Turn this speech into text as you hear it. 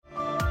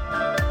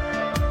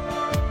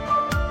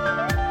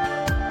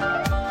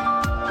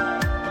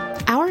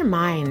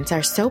minds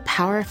are so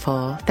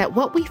powerful that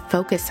what we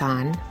focus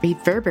on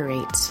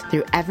reverberates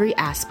through every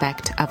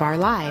aspect of our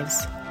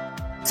lives.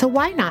 So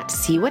why not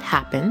see what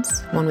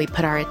happens when we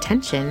put our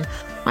attention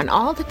on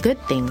all the good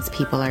things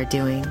people are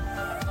doing?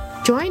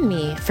 Join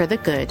me for the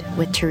good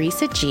with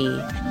Teresa G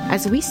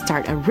as we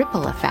start a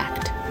ripple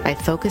effect by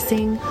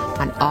focusing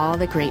on all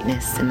the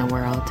greatness in the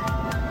world.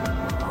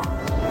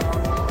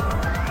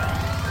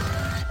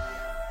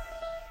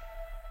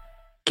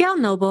 Gayle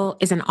Nobel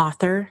is an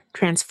author,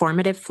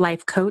 transformative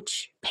life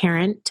coach,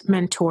 parent,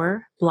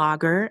 mentor,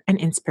 blogger, and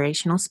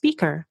inspirational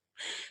speaker.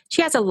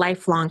 She has a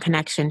lifelong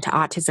connection to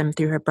autism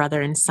through her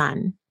brother and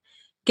son.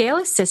 Gayle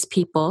assists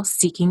people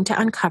seeking to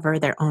uncover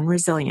their own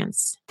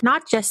resilience,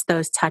 not just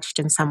those touched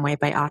in some way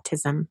by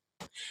autism.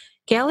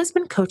 Gayle has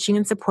been coaching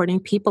and supporting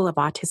people of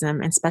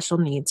autism and special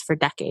needs for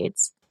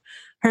decades.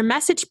 Her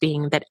message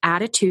being that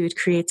attitude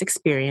creates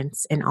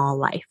experience in all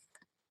life.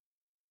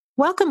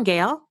 Welcome,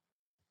 Gayle.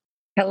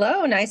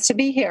 Hello, nice to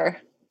be here.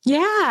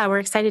 Yeah, we're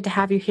excited to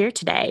have you here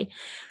today.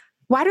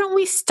 Why don't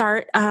we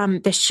start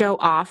the show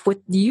off with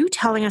you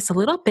telling us a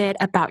little bit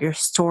about your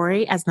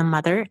story as the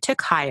mother to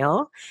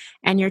Kyle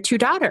and your two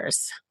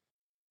daughters?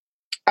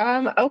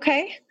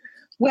 Okay.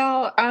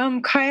 Well,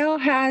 Kyle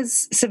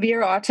has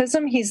severe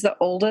autism. He's the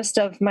oldest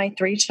of my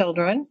three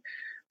children.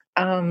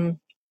 And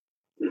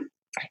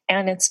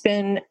it's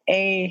been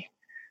a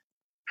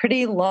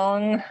pretty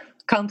long,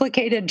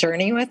 complicated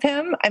journey with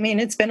him. I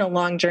mean, it's been a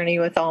long journey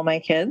with all my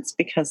kids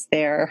because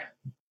they're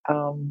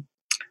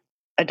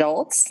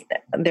adults.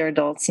 They're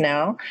adults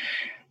now.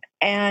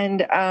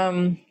 And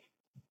I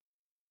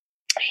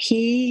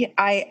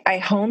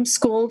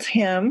homeschooled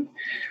him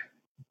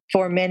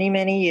for many,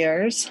 many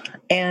years.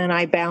 And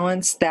I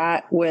balanced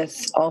that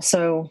with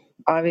also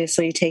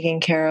obviously taking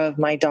care of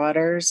my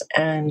daughters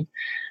and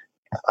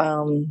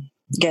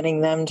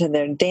getting them to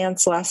their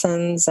dance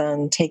lessons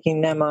and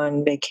taking them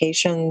on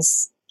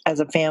vacations as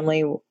a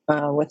family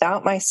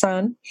without my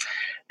son.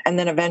 And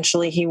then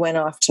eventually he went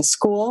off to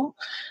school.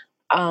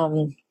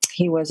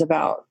 He was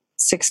about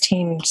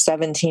 16,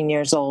 17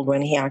 years old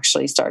when he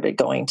actually started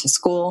going to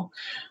school.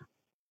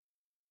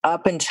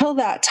 Up until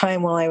that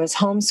time, while I was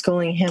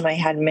homeschooling him, I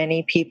had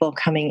many people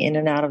coming in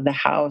and out of the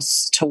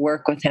house to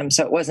work with him.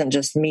 So it wasn't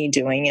just me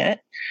doing it.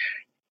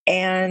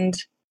 And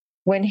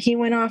when he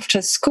went off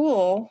to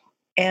school,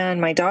 and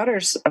my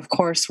daughters, of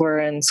course, were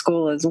in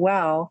school as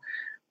well,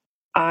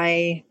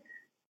 I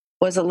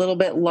was a little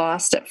bit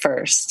lost at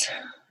first.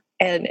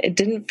 And it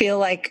didn't feel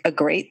like a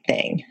great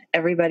thing.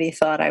 Everybody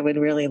thought I would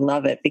really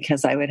love it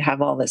because I would have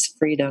all this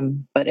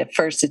freedom. But at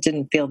first it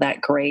didn't feel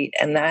that great.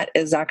 And that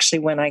is actually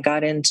when I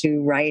got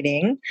into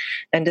writing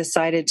and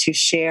decided to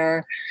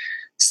share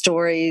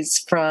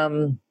stories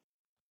from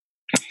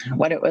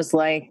what it was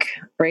like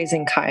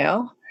raising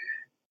Kyle.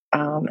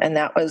 And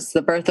that was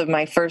the birth of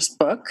my first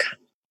book,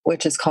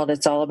 which is called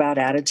It's All About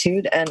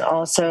Attitude. And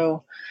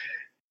also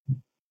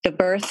the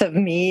birth of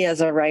me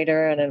as a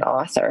writer and an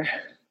author.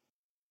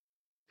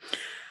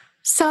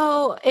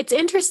 So it's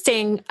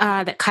interesting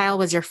that Kyle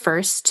was your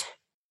first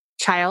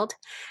child.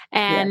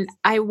 And yes.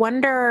 I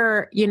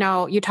wonder,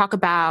 you talk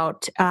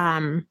about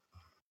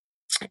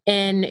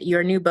in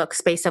your new book,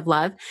 Space of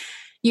Love,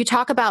 you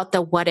talk about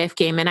the what if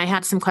game. And I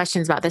had some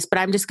questions about this, but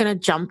I'm just going to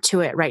jump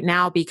to it right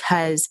now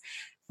because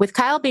with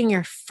Kyle being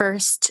your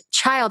first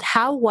child,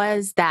 how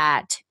was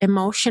that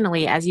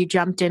emotionally as you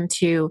jumped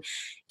into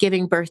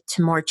giving birth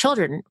to more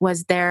children?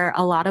 Was there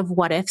a lot of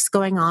what ifs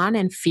going on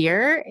and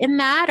fear in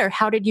that, or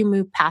how did you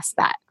move past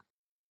that?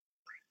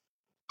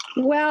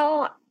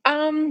 Well,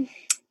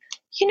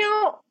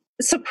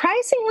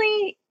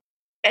 surprisingly,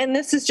 and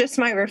this is just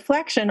my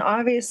reflection,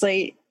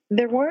 obviously,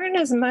 there wasn't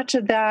as much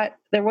of that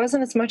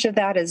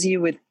as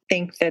you would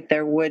think that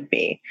there would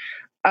be.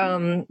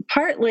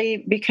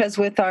 Partly because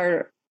with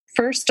our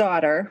first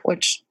daughter,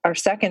 which our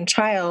second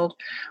child,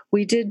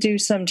 we did do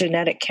some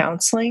genetic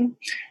counseling.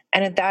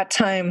 And at that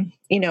time,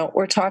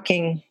 we're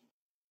talking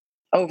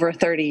over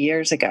 30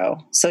 years ago.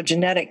 So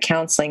genetic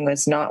counseling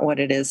was not what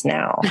it is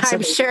now.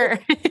 I'm sure.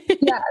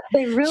 Yeah,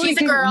 they really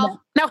She's a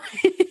girl. No.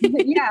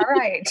 Yeah,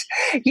 right.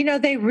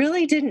 They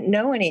really didn't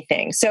know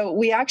anything. So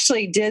we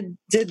actually did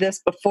this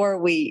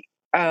before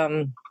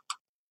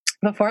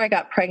I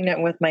got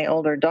pregnant with my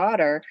older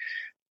daughter.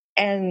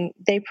 And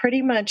they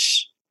pretty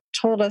much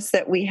told us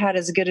that we had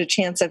as good a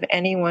chance of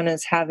anyone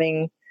as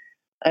having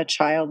a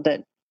child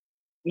that,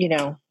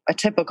 a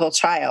typical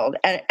child.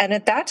 And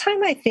at that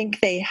time, I think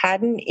they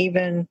hadn't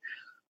even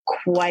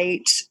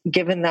quite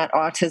given that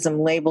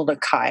autism label to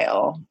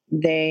Kyle.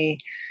 They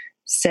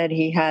said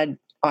he had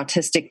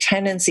autistic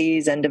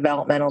tendencies and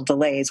developmental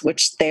delays,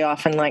 which they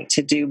often like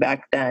to do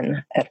back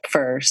then at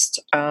first.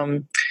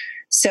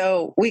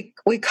 So we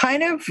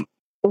kind of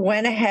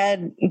went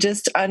ahead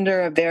just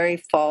under a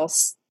very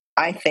false,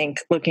 I think,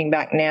 looking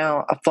back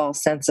now, a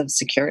false sense of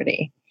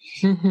security.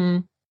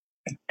 Mm-hmm.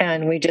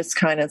 And we just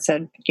kind of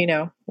said,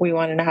 we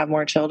wanted to have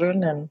more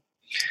children. And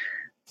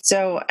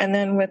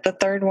then with the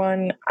third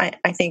one,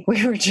 I think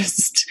we were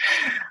just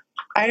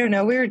I don't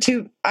know.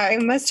 I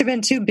must have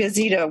been too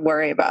busy to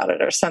worry about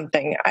it or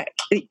something.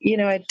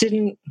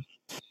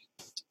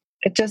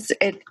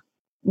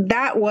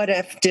 That what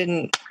if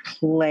didn't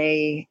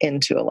play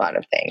into a lot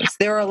of things.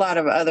 There were a lot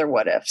of other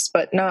what ifs,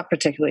 but not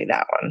particularly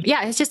that one.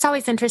 Yeah, it's just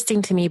always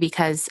interesting to me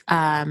because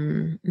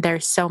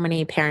there's so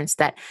many parents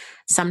that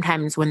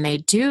sometimes when they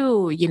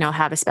do,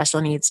 have a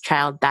special needs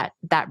child, that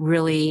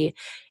really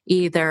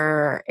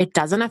either it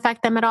doesn't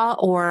affect them at all,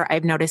 or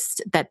I've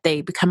noticed that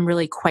they become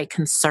really quite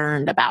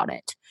concerned about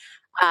it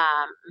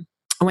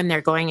when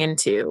they're going in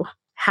to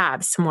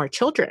have some more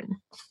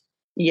children.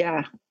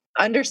 Yeah,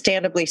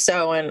 understandably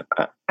so. And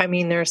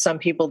there are some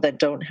people that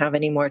don't have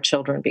any more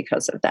children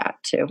because of that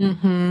too.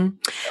 Mm-hmm.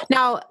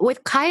 Now,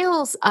 with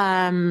Kyle's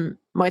autism,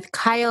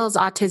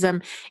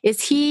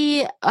 is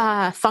he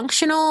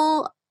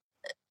functional?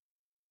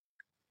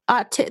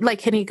 Like,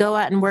 can he go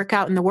out and work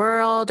out in the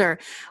world, or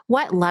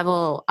what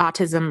level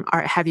autism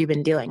have you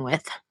been dealing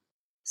with?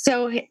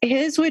 So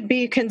his would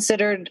be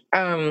considered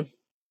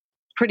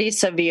pretty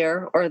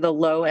severe, or the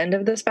low end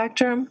of the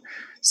spectrum.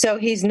 So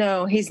he's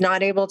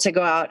not able to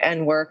go out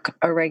and work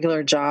a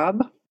regular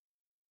job,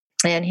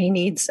 and he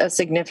needs a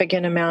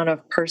significant amount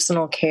of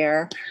personal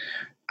care.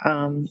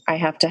 I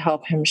have to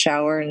help him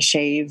shower and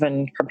shave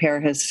and prepare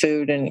his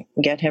food and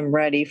get him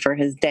ready for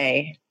his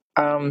day.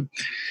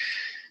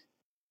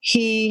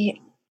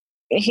 He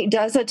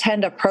does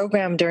attend a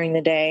program during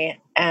the day,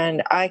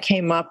 and I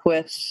came up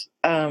with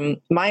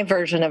my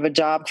version of a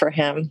job for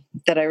him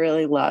that I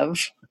really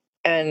love.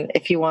 And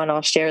if you want,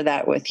 I'll share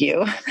that with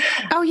you.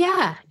 Oh,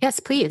 yeah.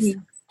 Yes, please.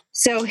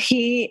 So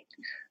he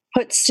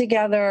puts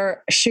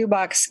together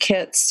shoebox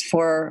kits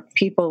for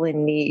people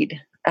in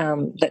need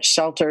that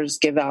shelters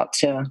give out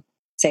to,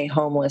 say,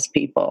 homeless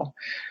people.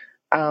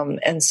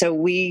 And so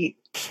we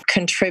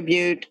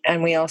contribute,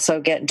 and we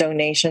also get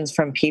donations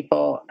from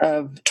people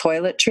of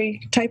toiletry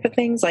type of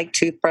things like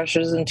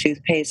toothbrushes and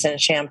toothpaste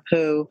and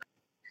shampoo.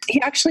 He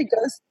actually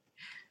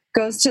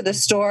goes to the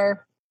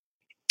store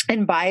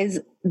and buys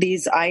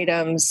these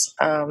items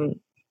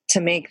to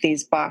make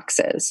these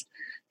boxes.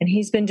 And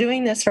he's been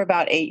doing this for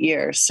about 8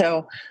 years.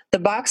 So the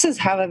boxes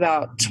have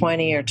about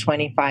 20 or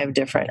 25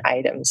 different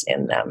items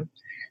in them.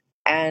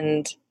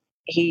 And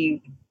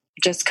he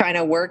just kind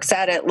of works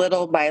at it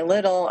little by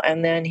little,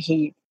 and then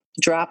he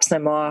drops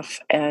them off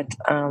at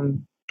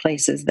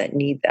places that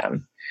need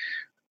them.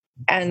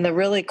 And the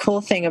really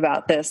cool thing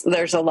about this,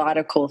 there's a lot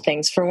of cool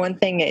things. For one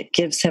thing, it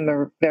gives him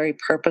a very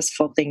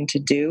purposeful thing to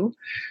do,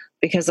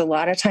 because a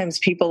lot of times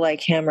people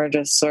like him are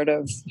just sort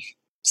of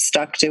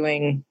stuck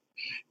doing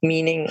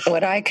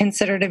what I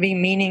consider to be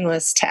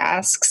meaningless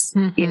tasks,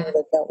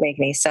 that don't make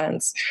any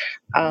sense.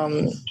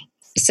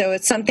 So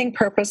it's something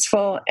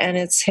purposeful, and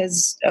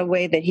it's a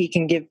way that he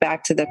can give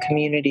back to the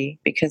community,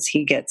 because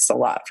he gets a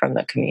lot from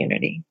the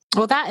community.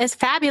 Well, that is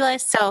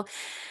fabulous. So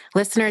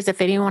listeners, if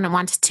anyone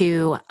wants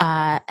to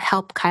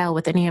help Kyle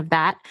with any of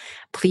that,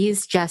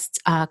 please just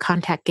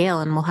contact Gayle,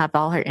 and we'll have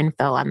all her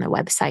info on the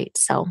website.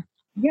 So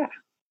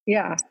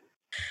yeah.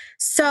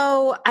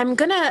 So I'm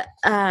going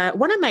to,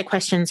 one of my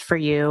questions for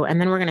you, and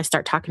then we're going to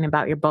start talking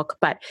about your book,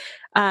 but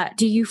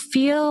do you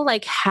feel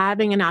like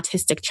having an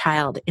autistic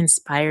child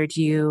inspired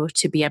you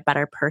to be a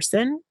better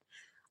person?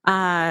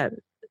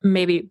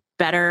 Maybe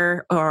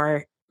better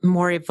or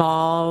more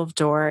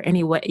evolved, or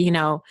any way,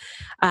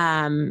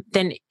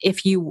 than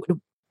if you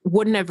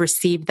wouldn't have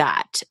received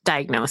that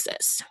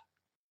diagnosis?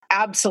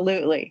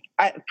 Absolutely.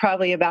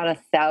 Probably about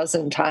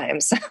 1,000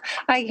 times.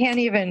 I can't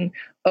even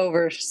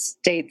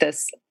overstate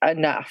this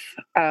enough.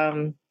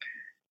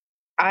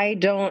 I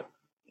don't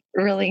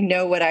really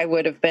know what I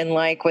would have been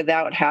like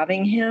without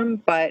having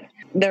him, but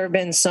there have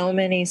been so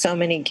many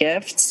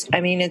gifts.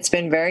 It's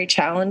been very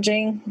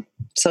challenging,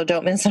 so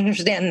don't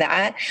misunderstand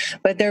that.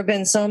 But there have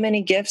been so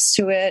many gifts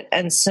to it,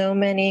 and so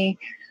many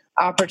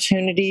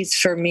opportunities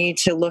for me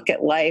to look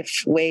at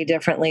life way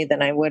differently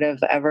than I would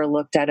have ever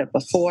looked at it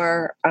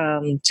before,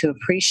 to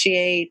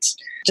appreciate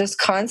just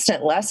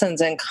constant lessons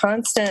and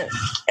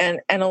and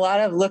a lot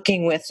of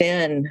looking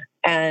within,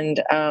 and,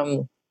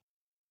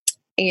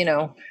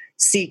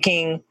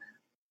 seeking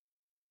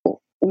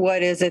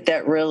what is it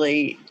that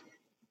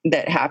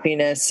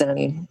happiness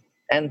and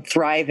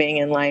thriving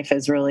in life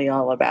is really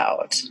all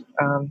about.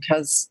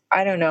 Because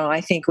I don't know,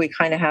 I think we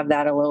kind of have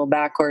that a little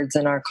backwards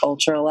in our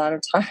culture a lot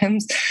of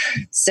times.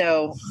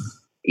 So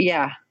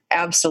yeah,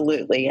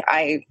 absolutely.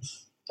 I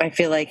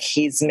feel like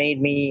he's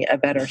made me a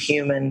better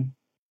human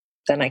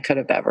than I could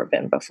have ever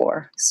been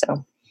before.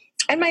 So,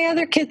 and my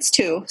other kids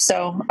too.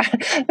 So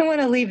I don't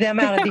want to leave them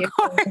out of the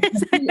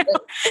equation.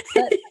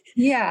 But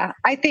yeah,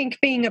 I think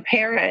being a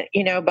parent,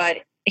 but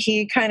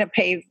he kind of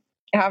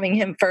having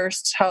him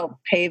first help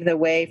pave the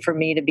way for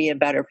me to be a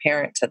better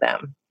parent to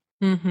them.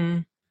 Mm-hmm.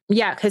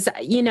 Yeah, because,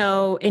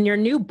 in your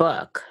new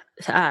book,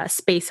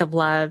 Space of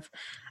Love,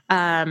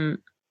 I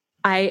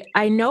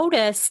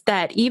noticed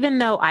that even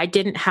though I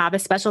didn't have a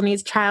special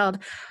needs child,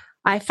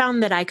 I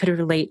found that I could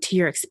relate to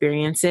your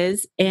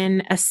experiences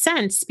in a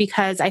sense,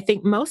 because I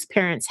think most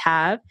parents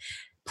have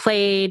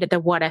played the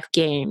what if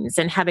games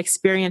and have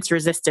experienced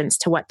resistance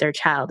to what their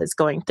child is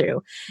going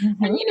through.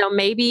 Mm-hmm. And,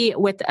 maybe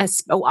with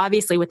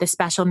obviously with a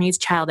special needs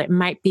child, it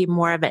might be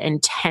more of an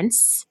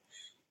intense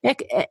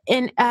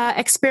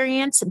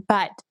experience,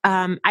 but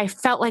I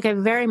felt like I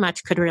very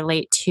much could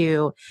relate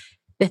to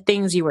the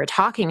things you were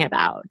talking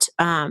about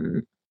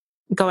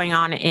going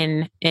on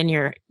in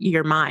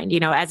your mind,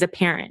 as a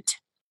parent.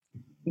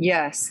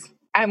 Yes.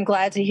 I'm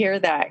glad to hear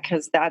that,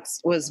 because that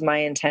was my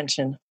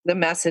intention. The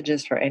message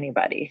is for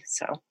anybody.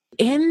 So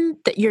in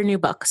your new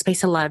book,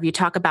 Space of Love, you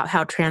talk about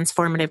how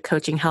transformative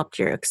coaching helped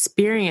you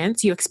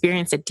experience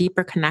a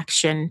deeper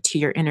connection to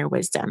your inner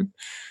wisdom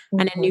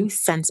and a new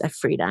sense of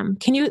freedom.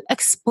 Can you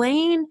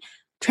explain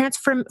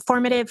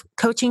transformative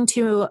coaching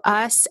to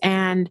us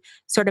and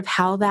sort of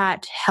how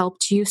that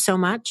helped you so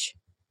much?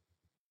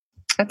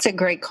 That's a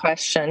great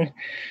question.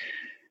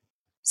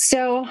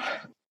 So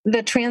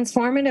the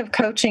transformative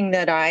coaching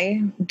that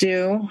I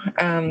do,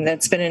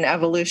 that's been an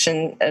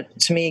evolution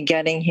to me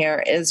getting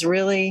here, is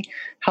really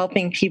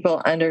helping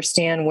people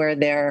understand where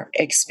their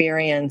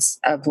experience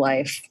of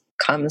life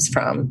comes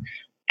from.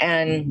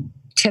 And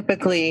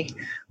typically,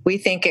 we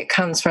think it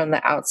comes from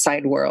the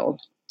outside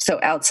world, so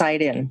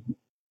outside in.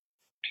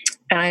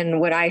 And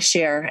what I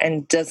share,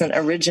 and doesn't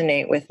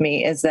originate with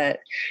me, is that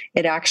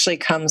it actually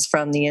comes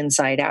from the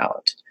inside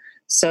out.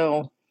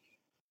 So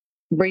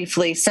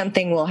briefly,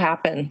 something will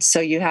happen.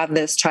 So you have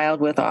this child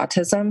with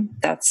autism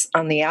that's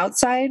on the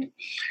outside,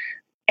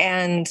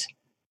 and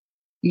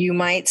you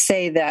might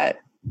say that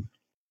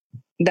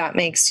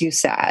makes you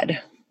sad,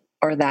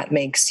 or that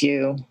makes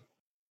you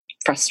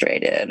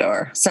frustrated,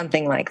 or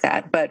something like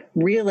that. But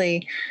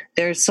really,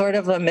 there's sort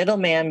of a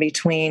middleman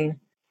between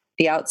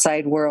the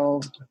outside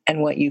world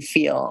and what you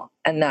feel,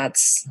 and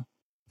that's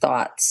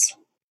thoughts,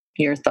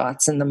 your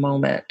thoughts in the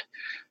moment.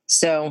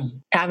 So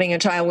having a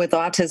child with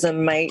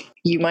autism,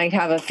 you might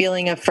have a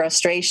feeling of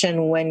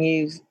frustration when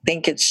you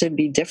think it should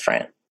be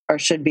different, or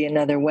should be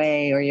another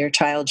way, or your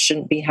child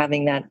shouldn't be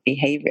having that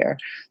behavior.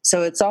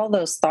 So it's all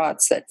those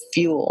thoughts that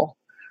fuel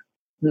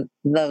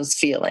those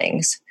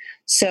feelings.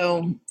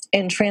 So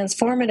in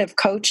transformative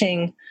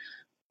coaching,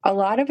 a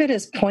lot of it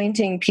is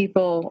pointing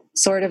people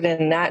sort of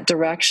in that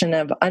direction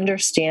of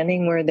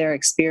understanding where their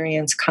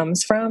experience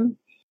comes from.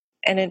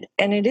 And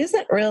it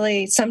isn't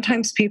really,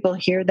 sometimes people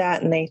hear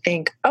that and they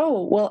think,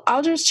 oh, well,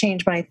 I'll just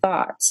change my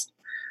thoughts.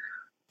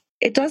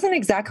 It doesn't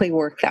exactly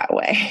work that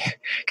way.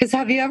 Because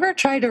have you ever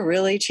tried to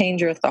really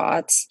change your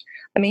thoughts?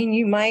 I mean,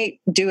 you might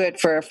do it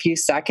for a few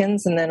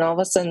seconds, and then all of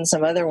a sudden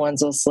some other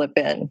ones will slip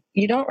in.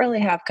 You don't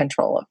really have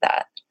control of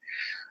that.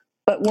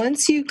 But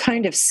once you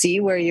kind of see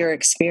where your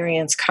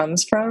experience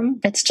comes from,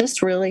 it's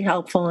just really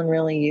helpful and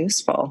really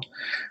useful.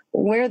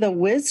 Where the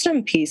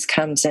wisdom piece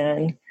comes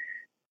in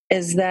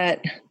is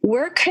that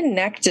we're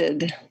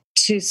connected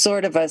to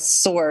sort of a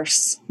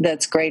source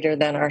that's greater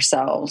than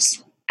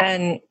ourselves.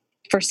 And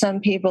for some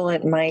people,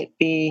 it might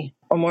be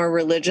a more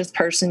religious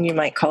person. You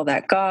might call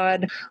that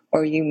God,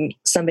 or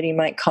somebody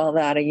might call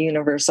that a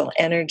universal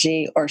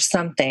energy or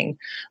something.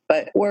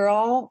 But we're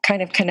all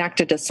kind of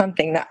connected to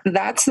something.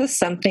 That's the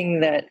something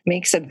that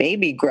makes a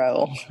baby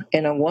grow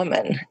in a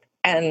woman.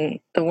 And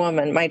the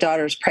woman, my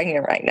daughter's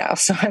pregnant right now,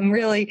 so I'm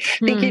really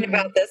thinking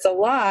about this a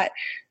lot.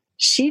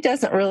 She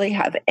doesn't really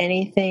have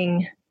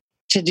anything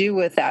to do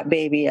with that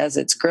baby as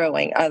it's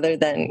growing, other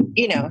than,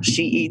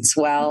 she eats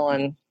well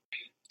and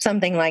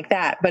something like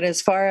that. But as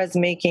far as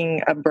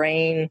making a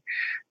brain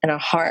and a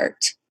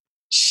heart,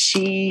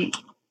 she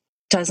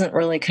doesn't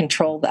really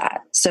control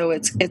that. So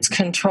it's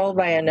controlled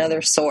by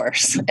another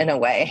source in a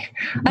way.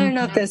 I don't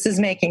know if this is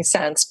making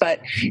sense, but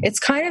it's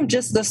kind of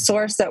just the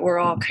source that we're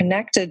all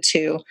connected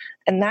to.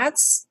 And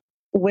that's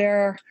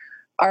where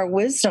our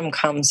wisdom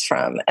comes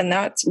from. And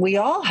we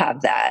all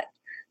have that.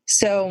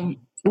 So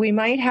we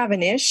might have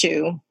an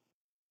issue,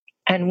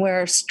 and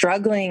we're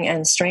struggling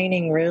and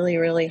straining really,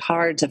 really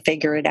hard to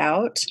figure it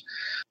out.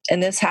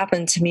 And this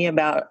happened to me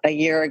about a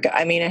year ago.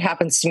 I mean, it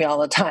happens to me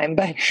all the time,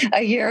 but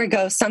a year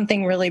ago,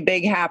 something really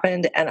big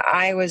happened, and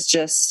I was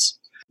just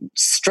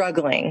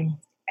struggling.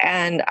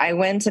 And I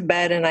went to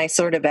bed and I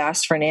sort of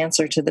asked for an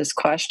answer to this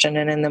question.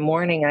 And in the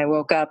morning, I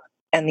woke up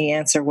and the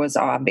answer was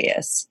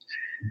obvious,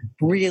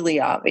 really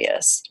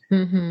obvious.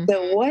 Mm-hmm.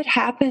 So what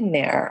happened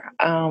there?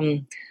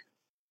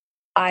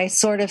 I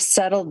sort of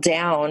settled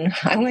down.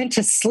 I went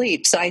to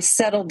sleep, so I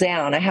settled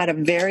down. I had a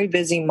very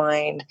busy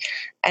mind,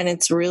 and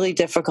it's really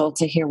difficult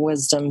to hear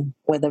wisdom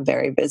with a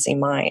very busy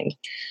mind.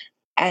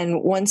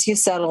 And once you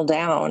settle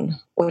down,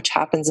 which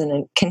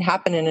can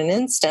happen in an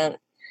instant,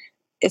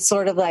 it's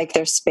sort of like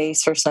there's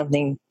space for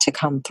something to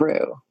come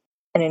through,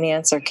 and an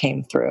answer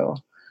came through.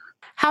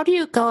 How do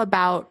you go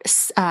about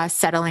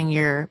settling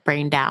your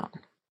brain down?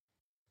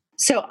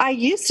 So I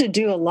used to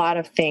do a lot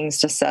of things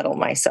to settle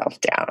myself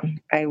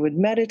down. I would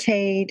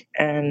meditate,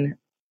 and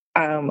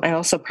I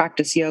also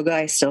practice yoga.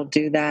 I still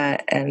do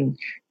that, and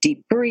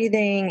deep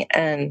breathing,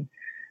 and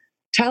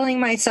telling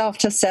myself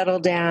to settle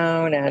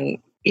down. And,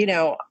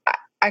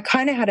 I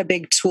kind of had a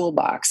big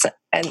toolbox,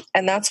 and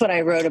that's what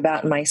I wrote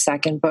about in my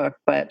second book.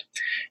 But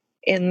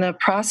in the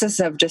process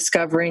of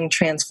discovering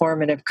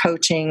transformative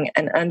coaching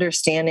and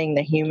understanding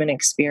the human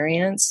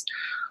experience,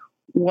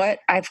 what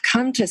I've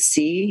come to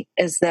see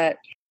is that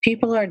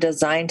people are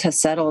designed to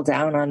settle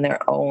down on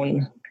their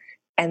own,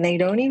 and they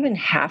don't even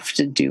have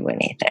to do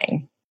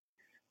anything.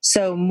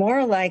 So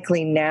more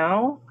likely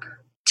now,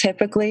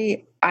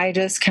 typically, I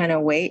just kind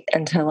of wait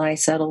until I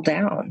settle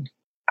down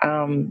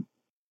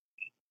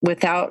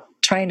without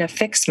trying to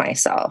fix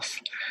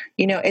myself.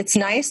 It's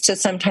nice to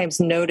sometimes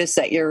notice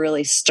that you're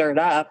really stirred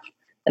up,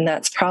 and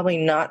that's probably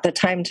not the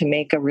time to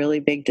make a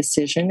really big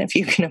decision if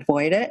you can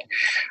avoid it.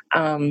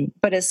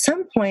 But at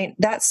some point,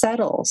 that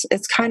settles.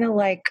 It's kind of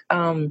like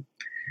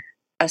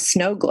a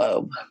snow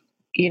globe,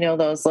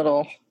 those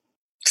little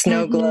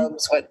snow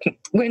globes with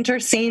winter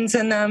scenes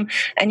in them,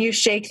 and you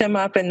shake them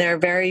up and they're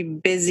very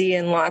busy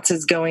and lots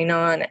is going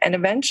on, and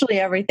eventually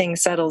everything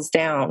settles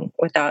down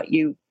without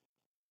you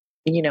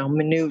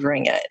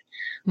maneuvering it.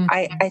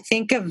 I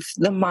think of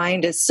the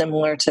mind as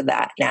similar to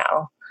that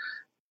now.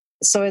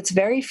 So it's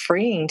very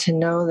freeing to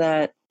know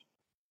that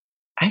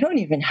I don't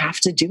even have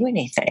to do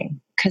anything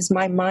because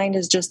my mind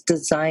is just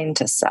designed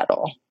to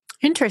settle.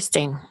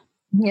 Interesting.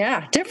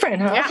 Yeah,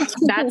 different, huh? Yeah,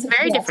 that's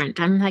very different.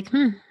 I'm like,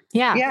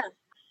 yeah.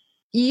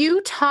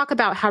 You talk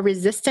about how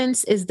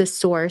resistance is the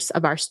source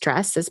of our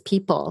stress as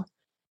people.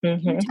 Can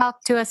you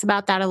talk to us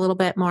about that a little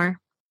bit more?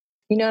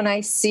 And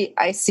I see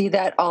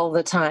that all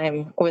the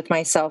time with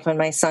myself and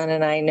my son,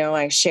 and I know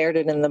I shared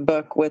it in the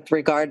book with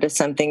regard to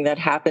something that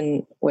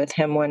happened with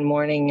him one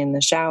morning in the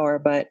shower.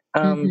 But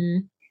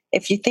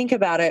if you think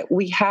about it,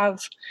 we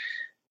have,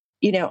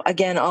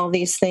 again, all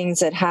these things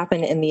that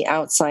happen in the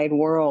outside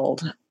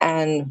world,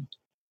 and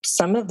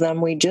some of them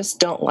we just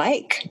don't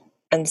like.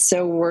 And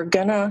so we're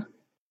gonna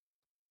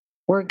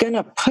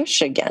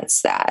push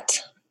against that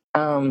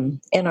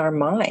in our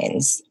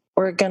minds.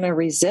 We're going to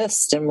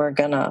resist, and we're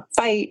going to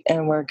fight,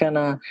 and we're going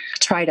to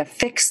try to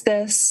fix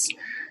this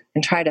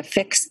and try to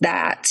fix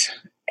that.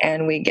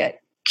 And we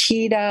get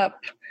keyed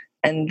up,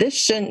 and this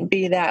shouldn't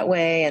be that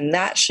way, and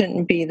that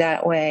shouldn't be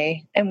that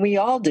way. And we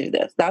all do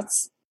this.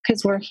 That's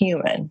because we're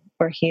human.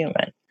 We're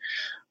human.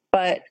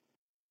 But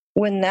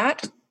when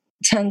that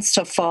tends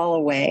to fall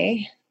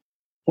away,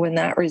 when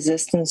that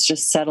resistance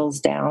just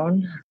settles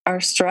down, our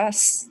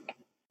stress,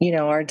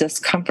 our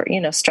discomfort,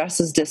 stress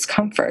is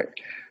discomfort,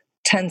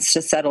 tends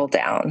to settle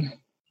down.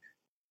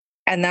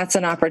 And that's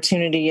an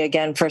opportunity,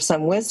 again, for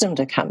some wisdom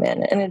to come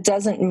in. And it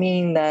doesn't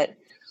mean that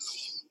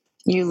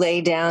you lay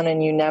down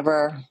and you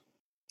never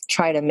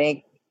try to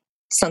make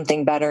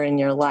something better in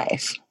your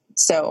life.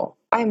 So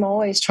I'm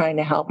always trying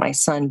to help my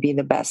son be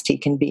the best he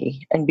can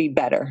be and be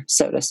better,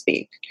 so to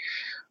speak.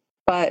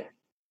 But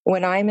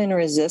when I'm in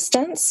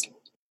resistance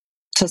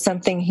to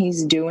something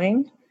he's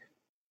doing,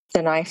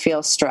 then I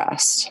feel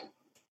stressed.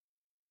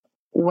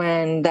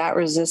 When that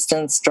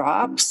resistance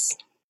drops,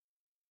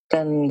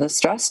 then the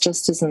stress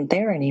just isn't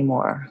there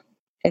anymore.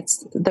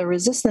 The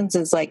resistance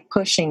is like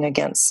pushing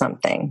against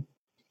something.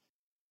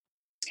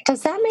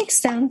 Does that make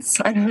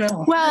sense? I don't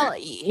know.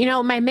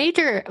 Well, my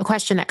major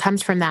question that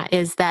comes from that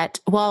is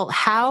that, well,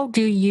 how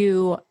do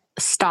you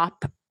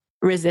stop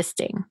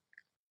resisting?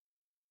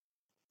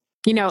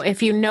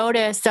 If you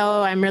notice,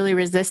 I'm really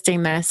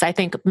resisting this, I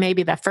think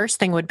maybe the first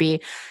thing would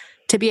be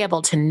to be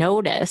able to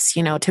notice,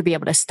 to be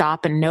able to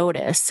stop and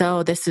notice.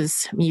 So this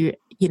is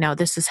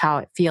this is how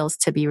it feels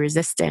to be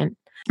resistant.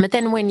 But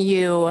then when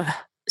you're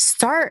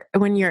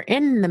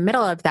in the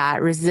middle of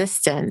that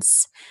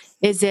resistance,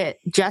 is it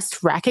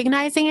just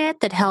recognizing it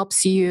that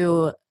helps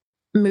you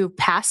move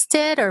past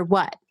it, or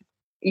what?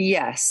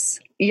 Yes.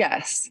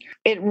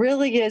 It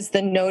really is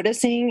the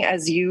noticing,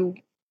 as you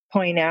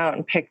point out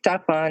and picked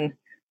up on.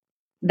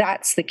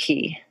 That's the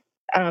key.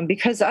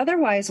 Because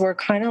otherwise we're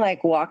kind of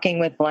like walking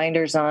with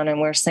blinders on, and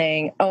we're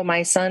saying, oh,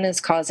 my son is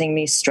causing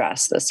me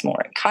stress this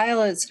morning.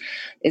 Kyle is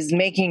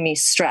making me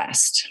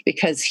stressed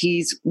because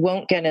he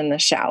won't get in the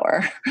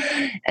shower.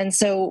 And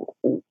so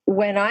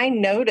when I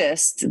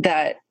noticed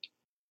that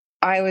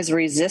I was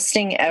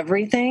resisting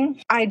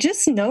everything, I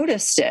just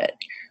noticed it.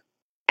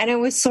 And it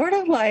was sort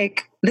of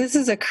like, this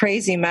is a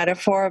crazy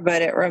metaphor,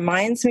 but it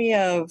reminds me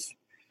of,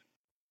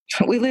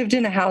 we lived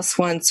in a house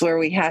once where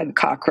we had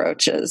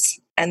cockroaches,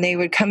 and they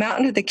would come out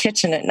into the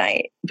kitchen at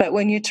night. But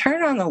when you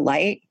turn on the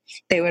light,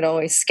 they would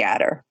always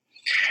scatter.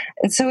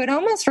 And so it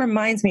almost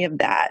reminds me of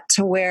that,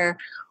 to where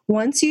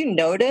once you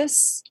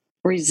notice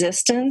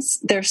resistance,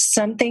 there's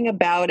something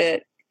about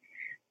it.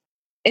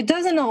 It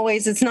doesn't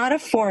always, it's not a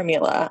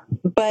formula,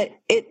 but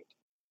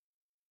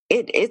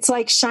it's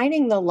like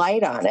shining the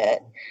light on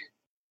it.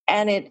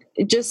 And it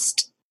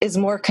just is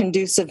more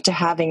conducive to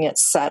having it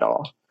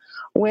settle.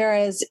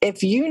 Whereas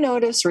if you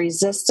notice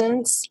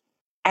resistance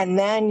and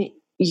then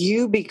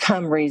you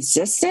become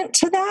resistant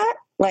to that,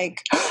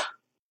 like,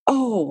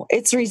 oh,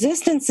 it's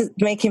resistance that's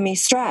making me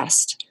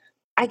stressed.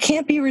 I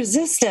can't be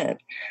resistant,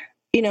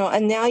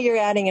 and now you're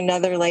adding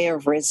another layer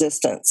of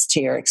resistance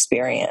to your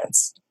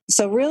experience.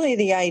 So really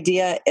the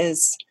idea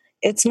is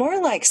it's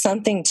more like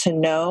something to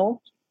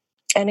know.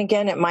 And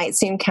again, it might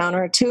seem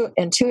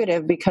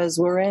counterintuitive because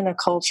we're in a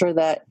culture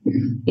that,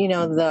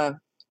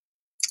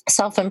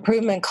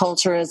 self-improvement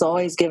culture is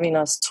always giving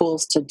us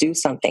tools to do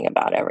something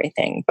about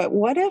everything. But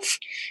what if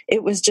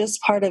it was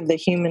just part of the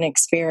human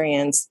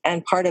experience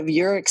and part of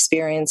your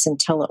experience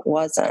until it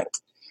wasn't?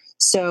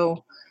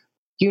 So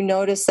you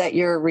notice that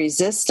you're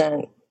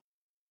resistant,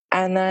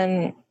 and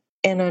then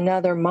in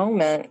another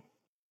moment,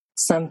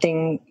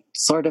 something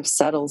sort of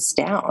settles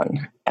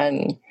down,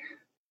 and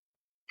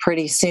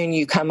pretty soon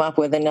you come up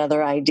with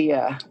another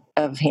idea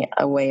of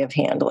a way of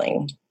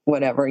handling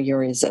whatever you're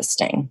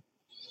resisting.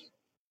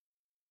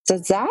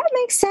 Does that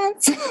make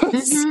sense?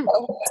 Mm-hmm.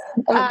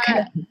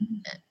 Okay.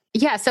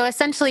 Yeah. So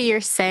essentially,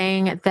 you're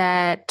saying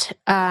that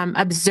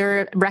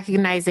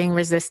recognizing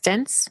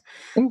resistance,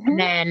 and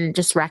then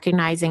just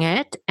recognizing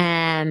it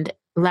and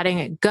letting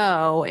it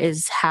go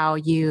is how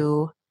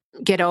you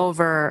get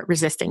over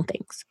resisting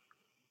things.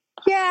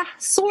 Yeah,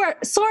 sort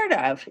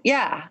of.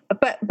 Yeah.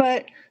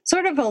 But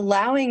sort of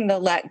allowing the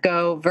let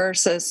go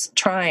versus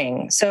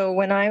trying. So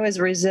when I was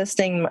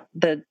resisting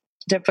the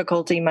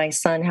difficulty my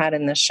son had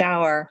in the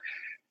shower,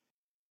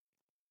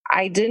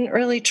 I didn't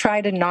really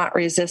try to not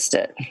resist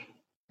it.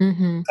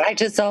 Mm-hmm. I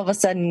just all of a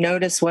sudden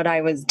noticed what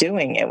I was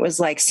doing. It was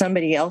like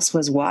somebody else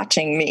was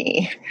watching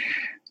me.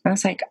 I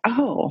was like,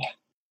 oh,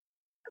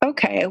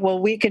 okay,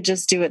 well, we could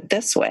just do it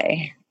this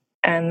way.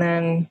 And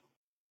then,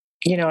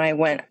 I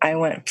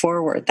went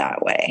forward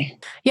that way.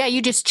 Yeah,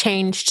 you just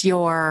changed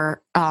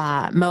your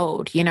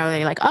mode.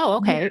 They're like, oh,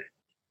 okay,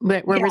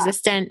 we're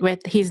resistant with,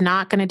 he's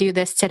not going to do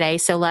this today,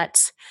 so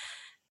let's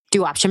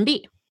do option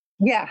B.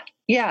 Yeah,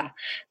 yeah.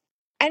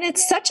 And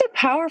it's such a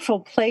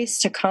powerful place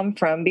to come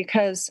from,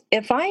 because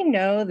if I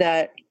know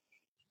that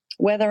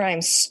whether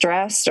I'm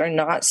stressed or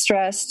not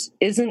stressed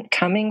isn't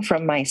coming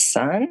from my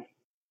son,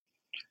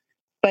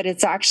 but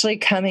it's actually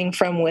coming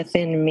from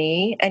within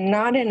me, and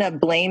not in a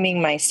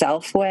blaming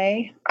myself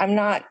way. I'm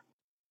not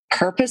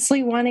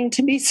purposely wanting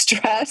to be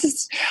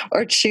stressed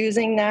or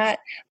choosing that,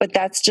 but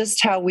that's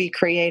just how we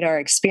create our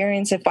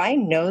experience. If I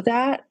know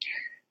that,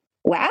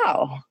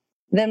 wow,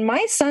 then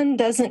my son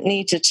doesn't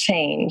need to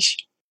change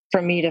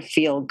for me to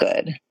feel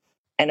good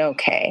and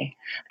okay.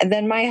 And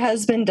then my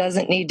husband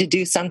doesn't need to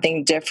do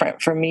something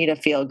different for me to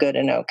feel good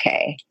and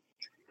okay.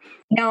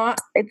 Now,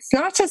 it's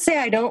not to say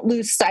I don't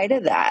lose sight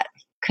of that,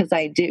 because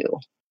I do,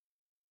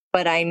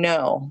 but I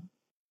know.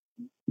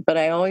 But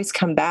I always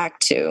come back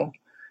to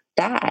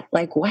that,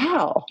 like,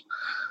 wow.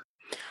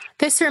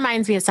 This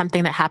reminds me of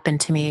something that happened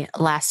to me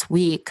last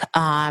week.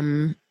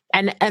 And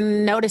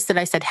notice that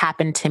I said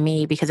happened to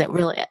me, because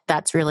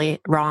that's really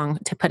wrong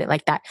to put it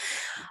like that.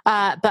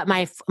 But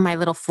my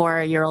little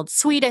 4-year-old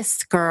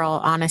sweetest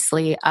girl,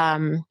 honestly,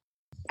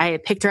 I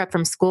picked her up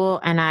from school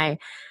and I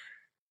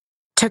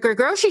took her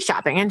grocery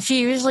shopping, and she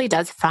usually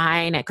does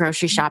fine at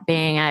grocery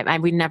shopping.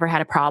 We never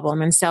had a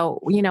problem. And so,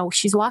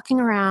 she's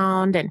walking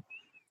around and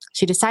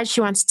she decides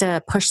she wants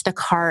to push the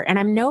cart, and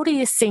I'm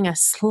noticing a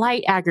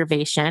slight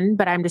aggravation,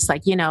 but I'm just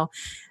like,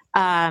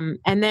 and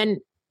then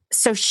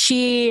so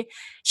she's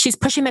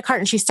pushing the cart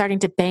and she's starting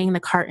to bang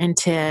the cart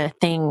into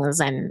things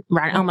and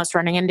almost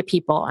running into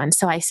people. And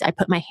so I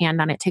put my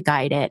hand on it to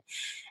guide it.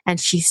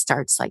 And she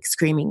starts like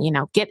screaming,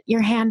 get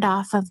your hand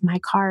off of my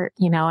cart,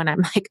 and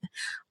I'm like,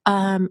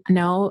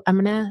 no,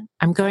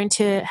 I'm going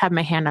to have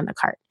my hand on the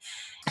cart.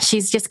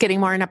 She's just getting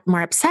more and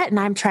more upset. And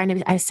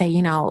I say,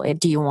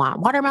 do you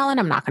want watermelon?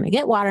 I'm not going to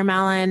get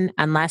watermelon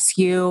unless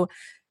you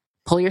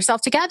pull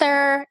yourself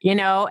together,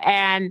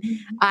 and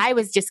I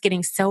was just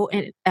getting so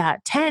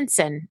tense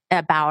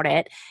about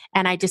it.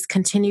 And I just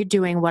continued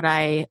doing what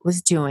I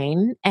was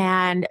doing.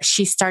 And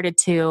she started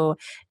to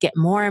get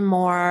more and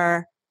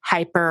more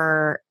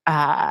hyper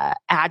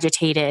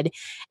agitated.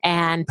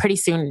 And pretty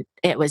soon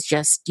it was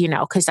just,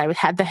 because I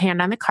had the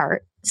hand on the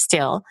cart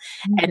still.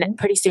 Mm-hmm. And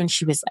pretty soon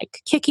she was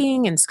like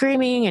kicking and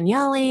screaming and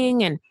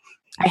yelling. And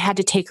I had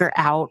to take her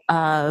out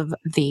of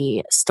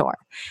the store.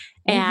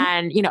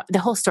 And, the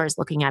whole store is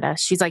looking at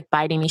us. She's like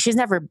biting me. She's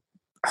never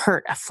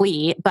hurt a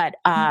flea, but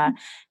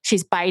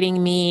she's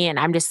biting me. And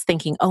I'm just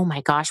thinking, oh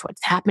my gosh,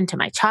 what's happened to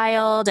my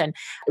child? And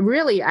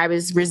really, I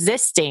was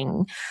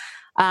resisting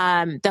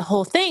the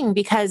whole thing,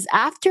 because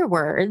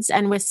afterwards,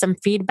 and with some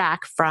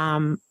feedback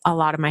from a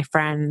lot of my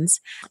friends,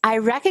 I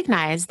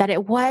recognized that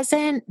it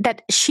wasn't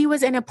that she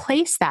was in a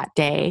place that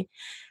day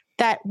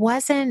that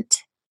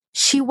wasn't,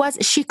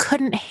 she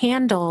couldn't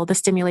handle the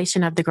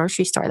stimulation of the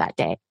grocery store that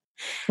day.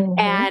 Mm-hmm.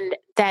 And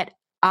that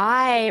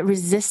I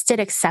resisted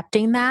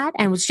accepting that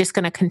and was just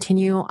going to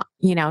continue,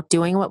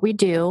 doing what we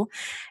do.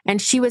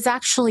 And she was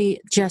actually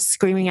just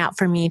screaming out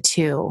for me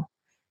to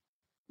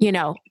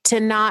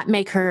not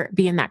make her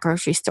be in that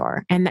grocery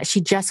store, and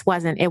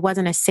that it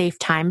wasn't a safe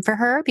time for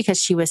her because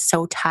she was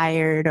so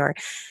tired or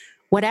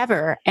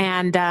whatever.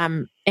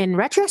 And in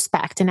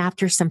retrospect, and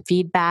after some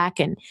feedback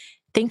and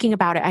thinking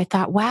about it, I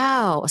thought,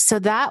 wow, so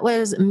that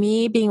was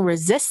me being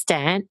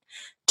resistant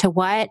to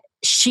what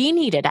she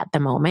needed at the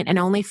moment, and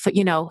only,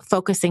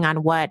 focusing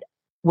on what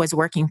was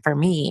working for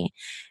me.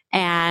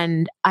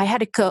 And I had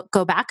to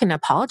go back and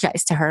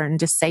apologize to her and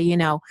just say,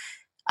 no,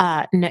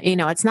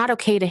 it's not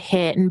okay to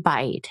hit and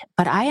bite,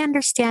 but I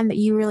understand that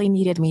you really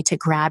needed me to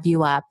grab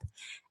you up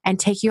and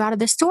take you out of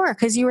the store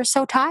because you were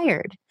so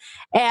tired.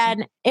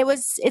 And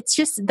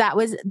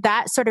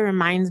that sort of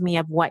reminds me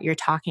of what you're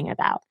talking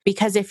about.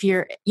 Because if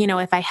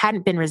I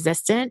hadn't been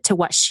resistant to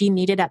what she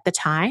needed at the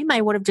time,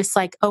 I would have just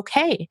like,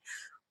 okay,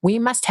 we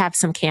must have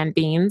some canned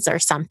beans or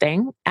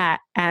something at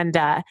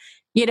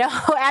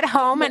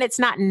home. And it's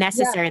not Yeah.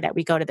 necessary that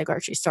we go to the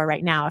grocery store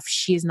right now if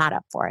she's not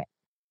up for it.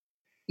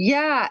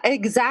 Yeah,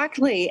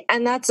 exactly.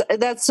 And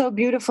that's so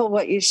beautiful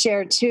what you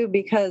shared too,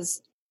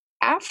 because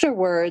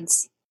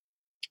afterwards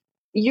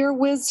your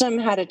wisdom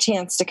had a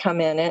chance to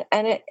come in,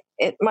 and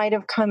it might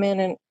have come in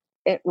and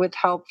it with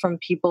help from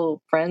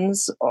people,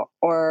 friends,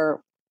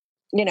 or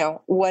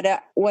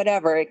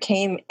whatever. It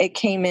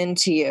came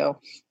into you,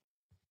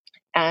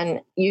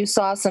 and you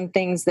saw some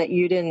things that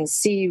you didn't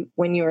see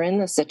when you were in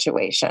the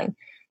situation.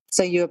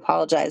 So you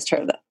apologized to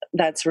her.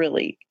 That's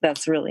really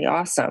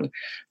awesome.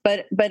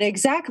 But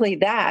exactly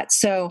that.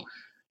 So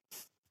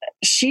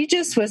she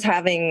just was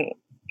having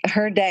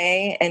her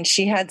day, and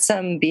she had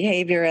some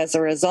behavior as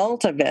a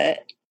result of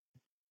it.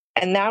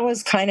 And that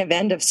was kind of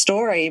end of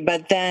story.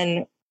 But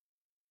then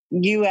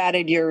you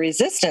added your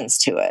resistance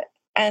to it.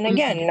 And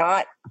again,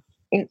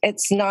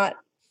 it's not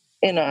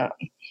in a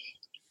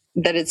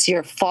that it's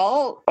your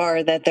fault,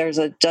 or that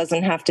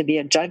doesn't have to be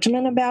a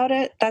judgment about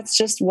it. That's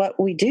just what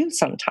we do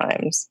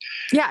sometimes.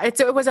 Yeah,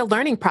 it was a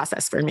learning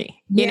process for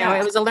me.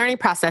 It was a learning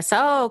process.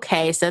 Oh,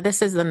 okay. So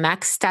this is the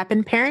next step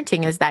in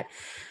parenting, is that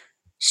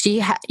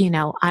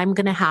I'm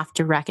going to have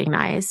to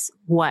recognize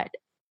what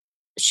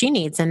she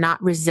needs and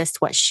not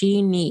resist what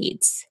she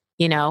needs.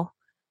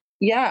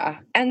 Yeah.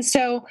 And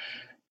so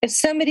if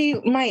somebody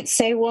might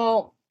say,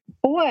 well,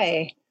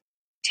 boy,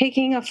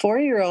 taking a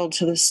 4-year-old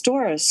to the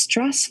store is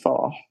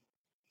stressful.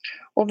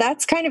 Well,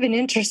 that's kind of an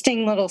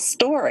interesting little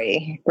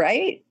story,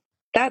 right?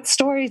 That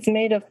story's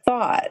made of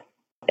thought.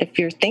 If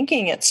you're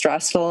thinking it's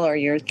stressful, or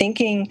you're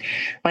thinking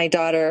my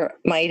daughter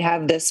might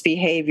have this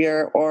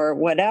behavior or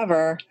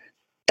whatever,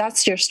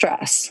 that's your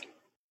stress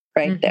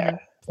right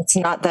there. It's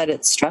not that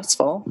it's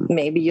stressful.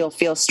 Maybe you'll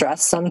feel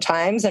stress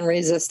sometimes and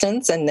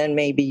resistance, and then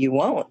maybe you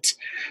won't.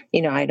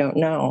 I don't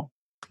know.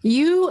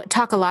 You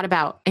talk a lot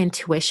about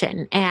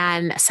intuition,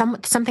 and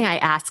something I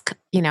ask,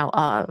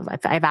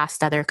 I've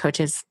asked other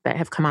coaches that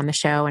have come on the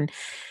show, and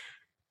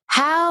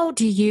how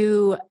do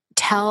you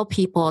tell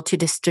people to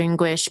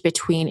distinguish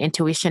between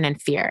intuition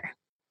and fear?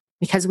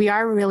 Because we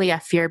are really a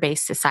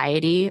fear-based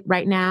society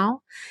right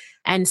now.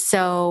 And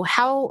so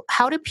how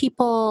do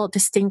people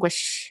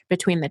distinguish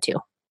between the two?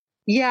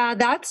 Yeah,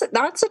 that's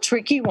a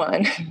tricky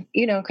one,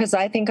 because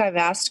I think I've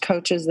asked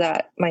coaches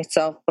that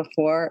myself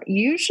before.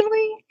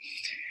 Usually,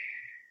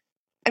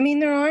 I mean,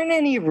 there aren't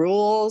any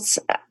rules,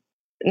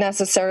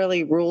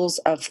 necessarily rules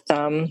of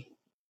thumb.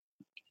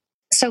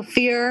 So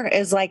fear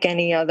is like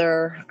any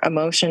other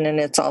emotion, and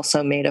it's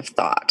also made of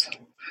thought.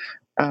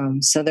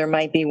 So there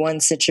might be one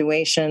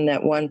situation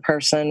that one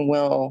person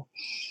will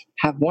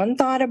have one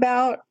thought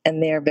about,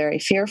 and they're very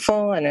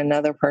fearful, and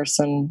another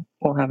person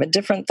will have a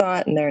different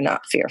thought, and they're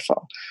not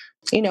fearful.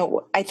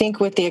 I think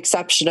with the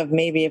exception of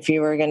maybe if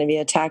you were going to be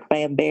attacked by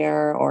a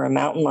bear or a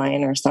mountain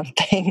lion or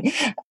something,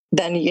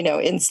 then,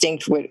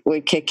 instinct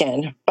would kick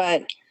in.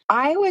 But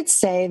I would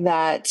say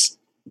that,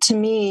 to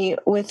me,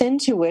 with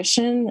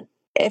intuition,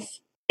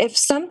 if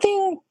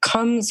something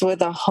comes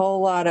with a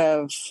whole lot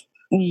of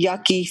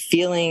yucky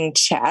feeling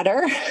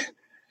chatter,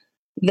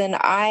 then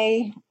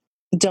I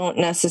don't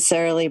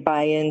necessarily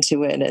buy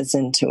into it as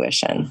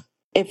intuition.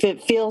 If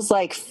it feels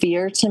like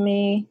fear to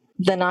me,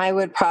 then I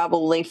would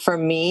probably, for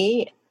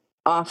me,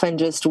 often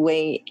just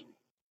wait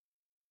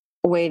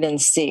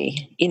and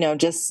see,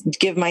 just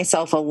give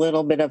myself a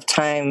little bit of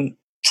time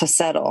to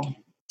settle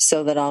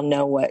so that I'll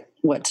know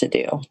what to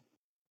do.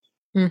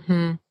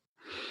 Mm-hmm.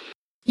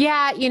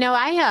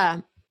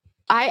 Yeah.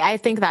 I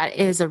think that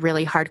is a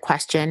really hard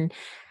question.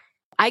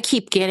 I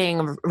keep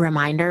getting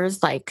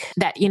reminders like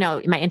that,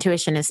 my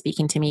intuition is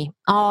speaking to me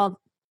all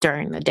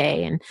during the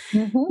day, and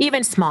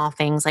even small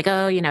things like,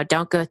 oh,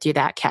 don't go through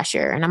that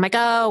cashier. And I'm like,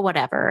 oh,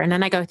 whatever. And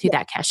then I go through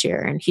that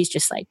cashier, and he's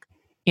just like,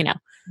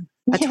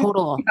 a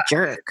total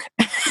jerk.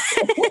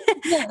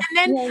 Yeah.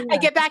 And then I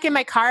get back in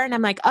my car and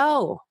I'm like,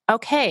 oh,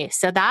 okay.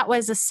 So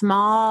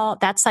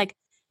that's like,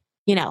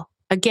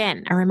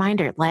 again, a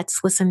reminder, let's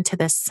listen to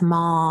this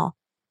small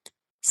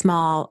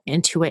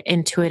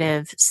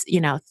intuitive,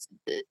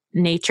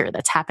 nature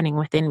that's happening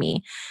within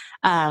me.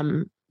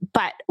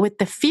 But with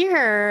the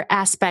fear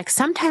aspect,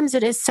 sometimes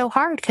it is so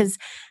hard because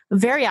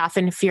very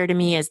often fear to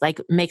me is like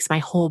makes my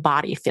whole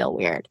body feel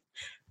weird.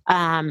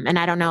 And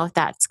I don't know if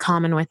that's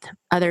common with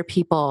other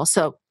people.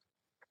 So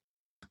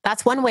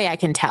that's one way I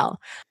can tell.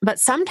 But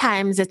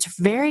sometimes it's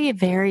very,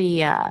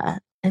 very,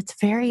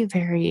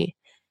 very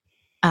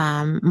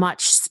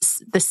much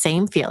the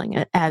same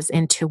feeling as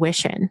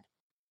intuition.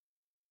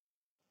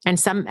 And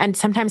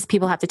sometimes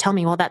people have to tell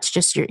me, well, that's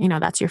just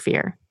that's your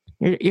fear.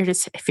 You're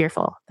just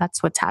fearful.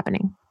 That's what's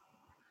happening.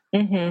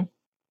 Mm-hmm.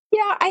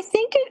 Yeah, I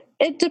think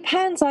it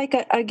depends. Like,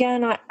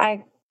 again,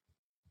 I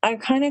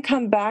kind of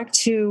come back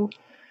to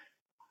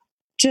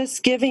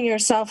just giving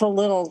yourself a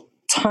little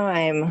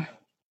time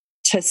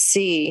to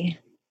see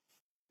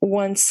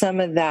once some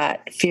of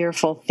that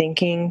fearful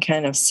thinking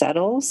kind of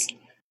settles,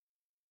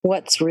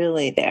 what's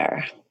really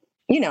there?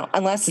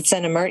 Unless it's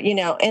in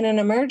an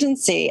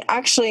emergency,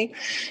 actually,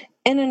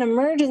 in an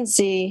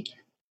emergency,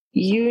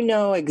 you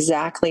know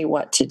exactly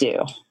what to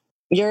do.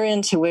 Your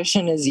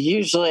intuition is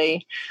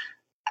usually,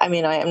 I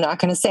am not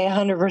going to say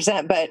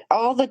 100%, but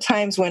all the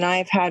times when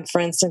I've had, for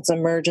instance,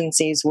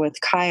 emergencies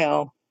with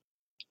Kyle,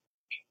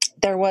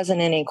 there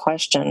wasn't any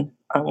question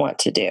on what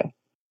to do.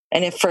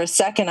 And if for a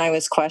second I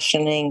was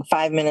questioning,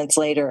 5 minutes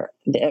later,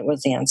 it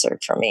was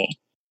answered for me.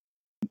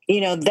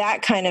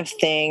 That kind of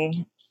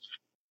thing,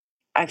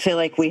 I feel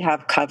like we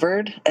have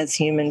covered as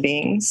human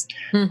beings.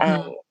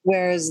 Mm-hmm.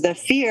 Whereas the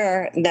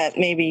fear that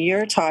maybe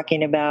you're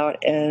talking about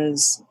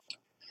is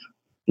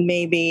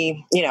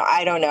maybe,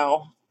 I don't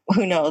know,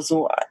 who knows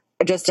what.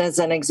 Just as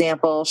an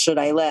example, should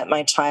I let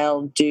my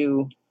child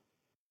do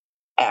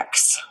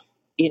X?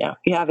 You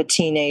have a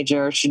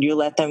teenager, should you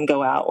let them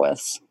go out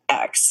with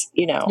X?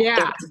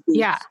 Yeah.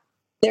 Yeah.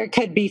 There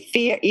could be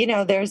fear,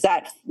 there's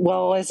that,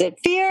 well, is it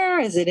fear?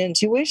 Is it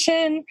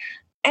intuition?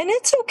 And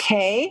it's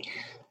okay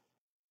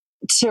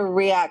to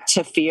react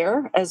to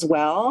fear as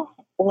well.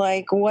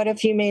 Like, what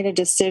if you made a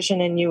decision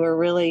and you were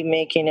really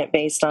making it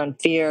based on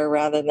fear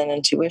rather than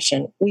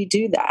intuition? We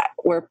do that.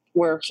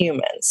 We're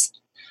humans.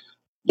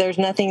 There's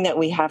nothing that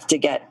we have to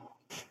get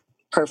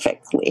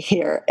perfectly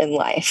here in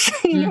life.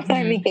 You know what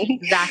I mean?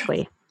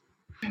 Exactly.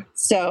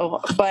 So,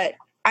 but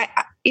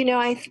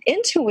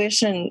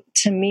intuition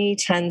to me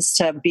tends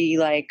to be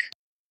like,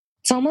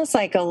 it's almost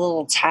like a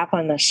little tap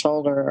on the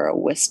shoulder or a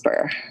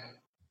whisper.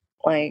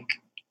 Like,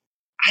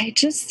 I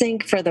just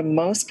think for the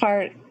most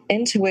part,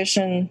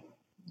 intuition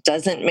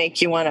doesn't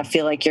make you want to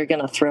feel like you're going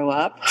to throw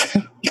up.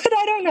 But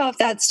I don't know if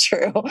that's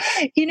true.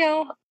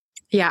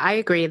 Yeah, I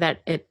agree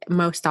that it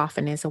most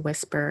often is a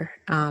whisper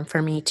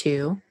for me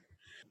too.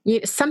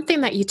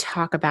 Something that you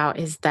talk about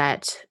is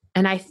that,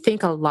 and I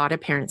think a lot of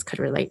parents could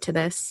relate to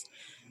this,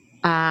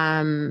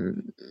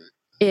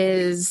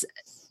 is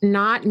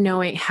not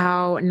knowing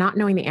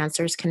the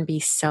answers can be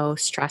so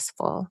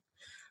stressful.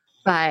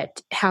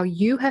 But how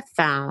you have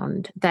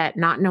found that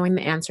not knowing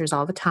the answers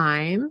all the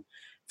time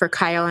for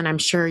Kyle, and I'm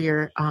sure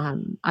your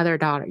your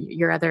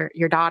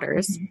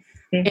daughters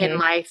in Mm-hmm.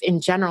 life in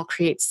general,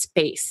 creates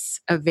space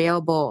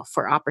available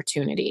for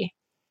opportunity.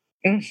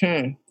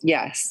 Mm-hmm.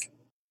 Yes.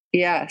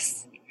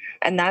 Yes.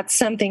 And that's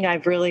something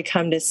I've really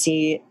come to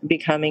see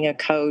becoming a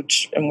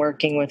coach and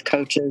working with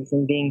coaches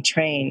and being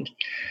trained.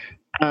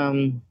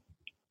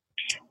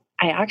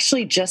 I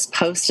actually just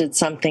posted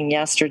something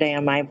yesterday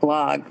on my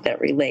blog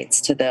that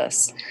relates to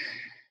this.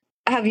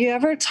 Have you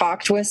ever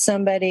talked with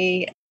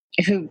somebody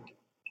who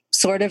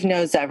sort of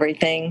knows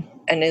everything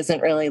and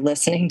isn't really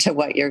listening to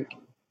what you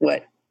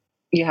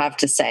have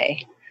to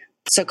say?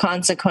 So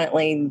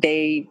consequently,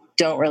 they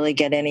don't really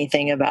get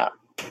anything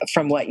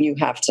from what you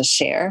have to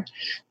share,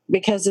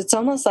 because it's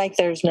almost like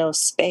there's no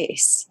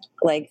space.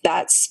 Like,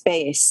 that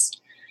space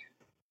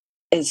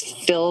is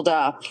filled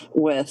up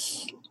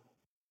with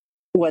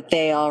what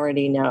they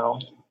already know.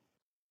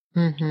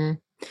 Mm-hmm.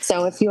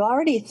 So if you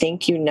already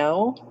think you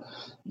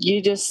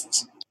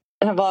just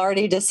have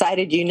already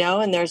decided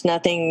and there's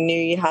nothing new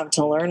you have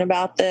to learn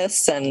about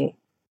this, and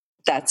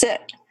that's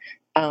it.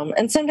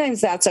 And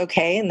sometimes that's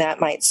okay, and that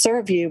might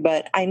serve you.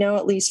 But I know,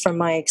 at least from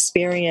my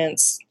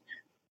experience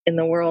in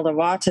the world of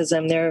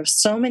autism, there are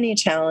so many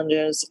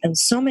challenges and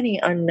so many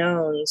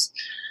unknowns.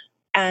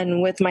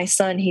 And with my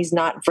son, he's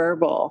not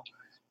verbal.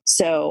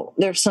 So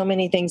there's so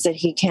many things that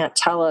he can't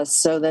tell us,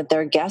 so that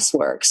they're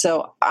guesswork.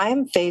 So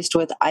I'm faced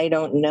with I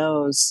don't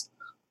knows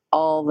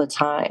all the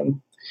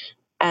time.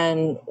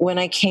 And when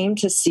I came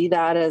to see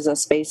that as a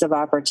space of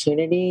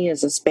opportunity,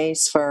 as a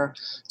space for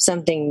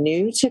something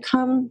new to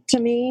come to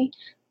me,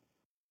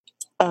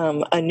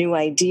 a new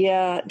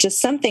idea,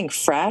 just something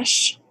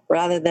fresh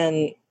rather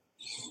than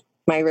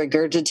my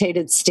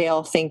regurgitated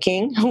stale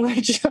thinking,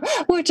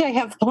 which I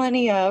have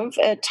plenty of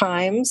at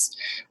times.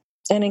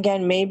 And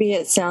again, maybe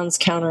it sounds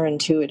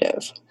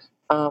counterintuitive,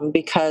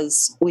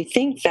 because we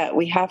think that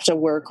we have to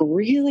work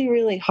really,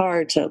 really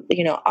hard to,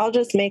 I'll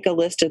just make a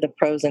list of the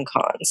pros and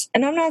cons.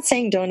 And I'm not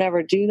saying don't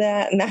ever do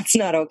that, and that's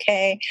not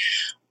okay.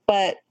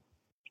 But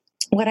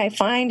what I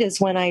find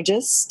is when I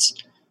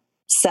just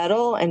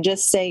settle and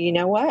just say, you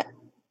know what,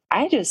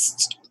 I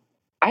just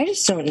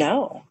don't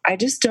know. I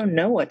just don't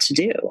know what to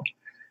do.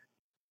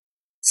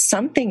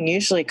 Something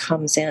usually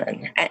comes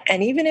in.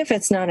 And even if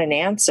it's not an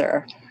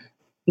answer,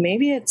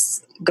 maybe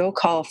it's go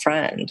call a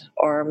friend,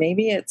 or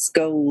maybe it's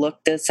go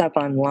look this up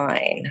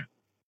online,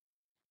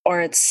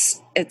 or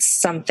it's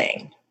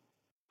something,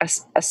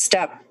 a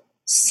step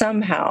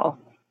somehow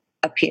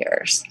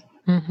appears.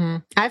 Mm-hmm.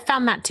 I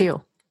found that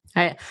too.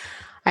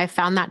 I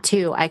found that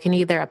too. I can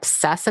either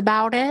obsess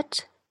about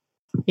it,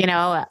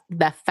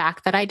 the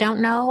fact that I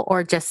don't know,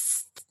 or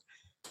just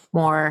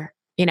more,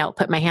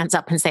 put my hands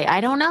up and say, I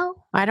don't know,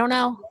 and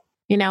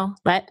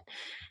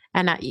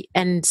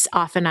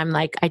often I'm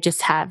like, I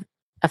just have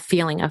a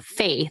feeling of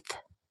faith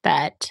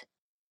that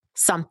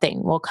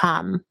something will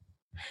come.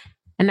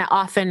 And that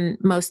often,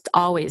 most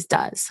always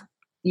does.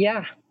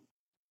 Yeah.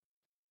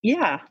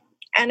 Yeah.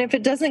 And if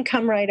it doesn't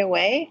come right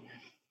away,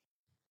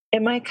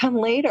 it might come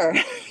later.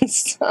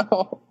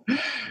 So,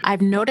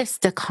 I've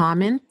noticed a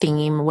common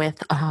theme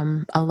with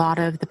a lot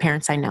of the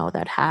parents I know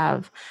that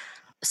have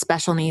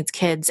special needs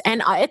kids.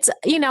 And it's,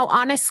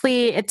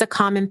 honestly, it's a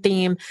common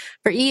theme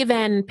for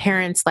even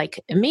parents like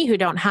me who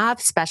don't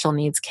have special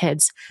needs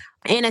kids,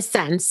 in a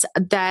sense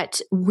that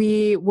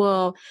we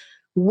will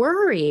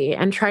worry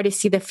and try to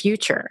see the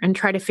future and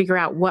try to figure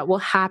out what will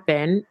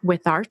happen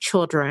with our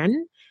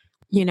children,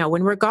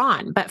 when we're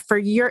gone. But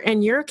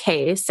in your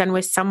case, and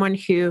with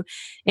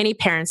any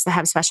parents that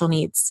have special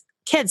needs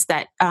kids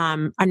that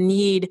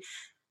need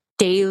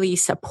daily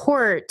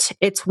support,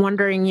 it's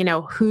wondering,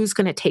 who's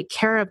going to take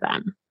care of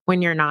them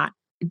when you're not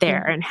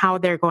there and how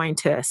they're going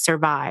to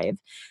survive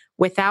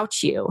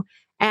without you.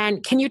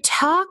 And can we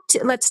talk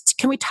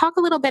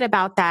a little bit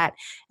about that,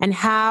 and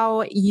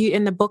how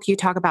in the book you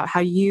talk about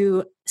how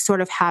you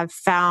sort of have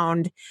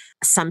found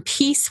some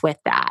peace with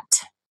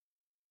that?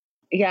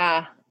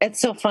 yeah, it's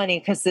so funny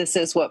because this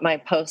is what my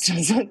post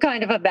was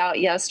kind of about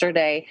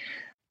yesterday.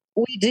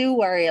 We do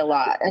worry a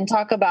lot and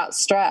talk about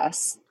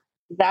stress.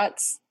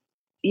 That's,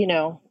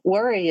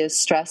 worry is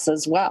stress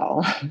as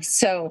well.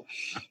 So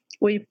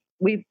we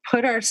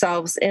put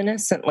ourselves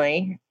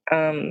innocently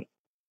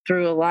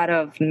through a lot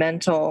of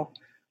mental,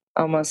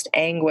 almost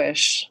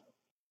anguish,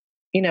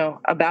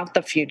 about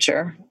the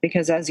future,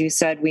 because as you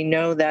said, we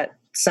know that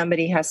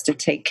somebody has to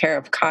take care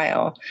of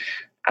Kyle.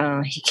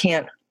 He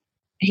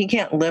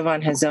can't live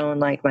on his own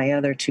like my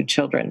other two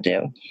children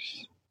do.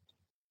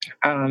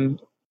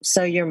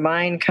 So your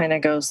mind kind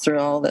of goes through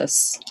all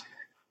this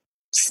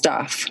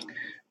stuff.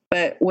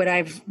 But what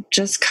I've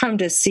just come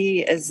to see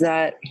is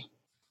that,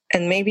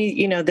 and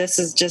maybe, this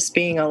is just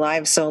being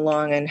alive so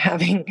long and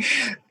having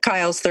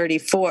Kyle's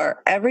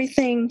 34,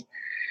 everything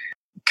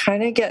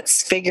kind of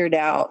gets figured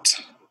out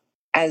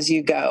as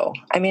you go.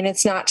 I mean,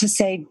 it's not to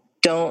say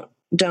don't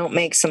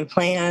make some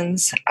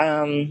plans.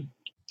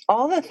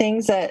 All the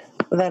things that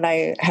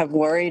I have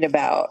worried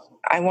about,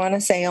 I want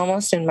to say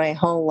almost in my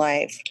whole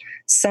life,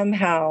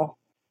 somehow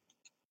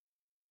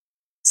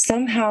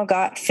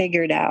got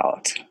figured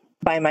out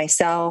by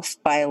myself,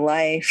 by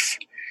life.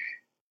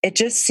 It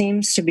just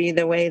seems to be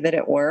the way that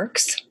it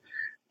works.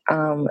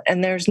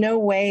 And there's no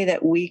way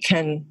that we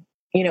can,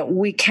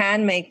 we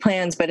can make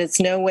plans, but there's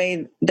no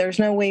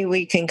way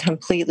we can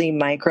completely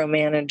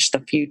micromanage the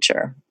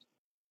future.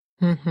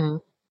 Mm-hmm.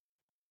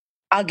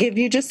 I'll give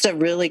you just a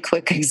really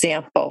quick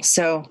example.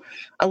 So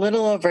a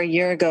little over a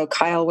year ago,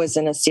 Kyle was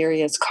in a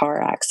serious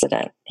car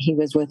accident. He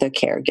was with a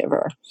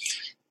caregiver,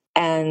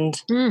 and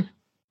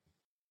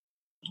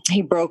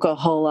he broke a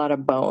whole lot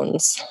of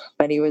bones,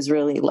 but he was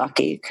really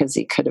lucky because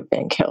he could have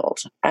been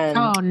killed. And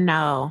oh,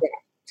 no.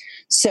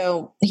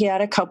 So he had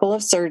a couple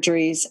of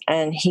surgeries,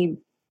 and he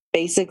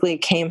basically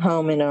came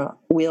home in a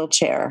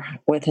wheelchair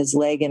with his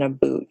leg in a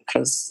boot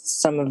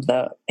because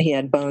he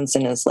had bones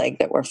in his leg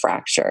that were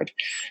fractured.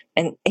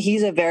 And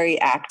he's a very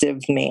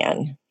active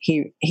man.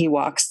 He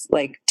walks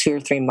like 2 or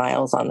 3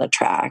 miles on the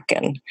track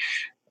and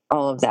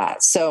all of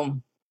that.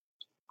 So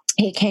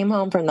he came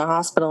home from the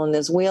hospital in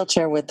this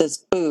wheelchair with this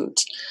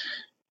boot.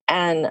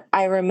 And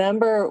I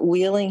remember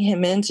wheeling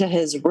him into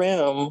his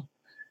room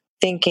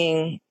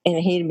thinking, and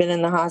he'd been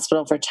in the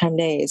hospital for 10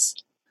 days,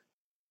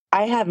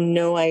 I have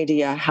no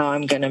idea how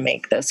I'm going to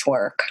make this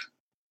work.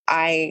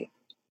 I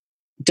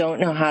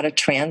don't know how to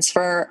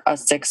transfer a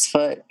 6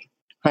 foot,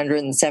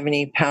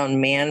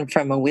 170-pound man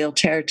from a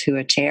wheelchair to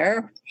a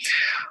chair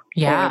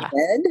or a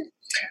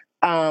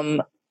bed.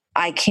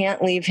 I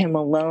can't leave him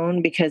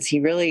alone because he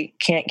really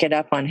can't get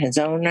up on his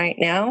own right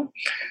now.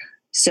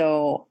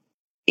 So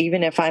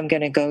even if I'm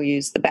going to go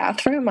use the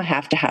bathroom, I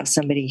have to have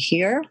somebody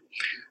here.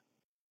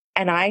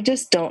 And I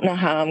just don't know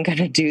how I'm going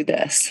to do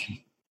this.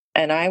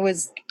 And I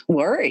was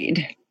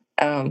worried.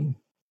 And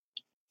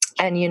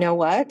you know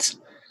what?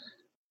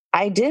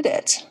 I did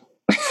it.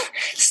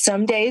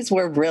 Some days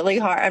were really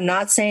hard. I'm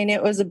not saying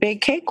it was a big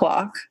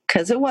cakewalk,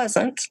 because it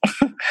wasn't.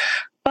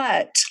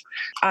 But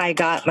I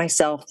got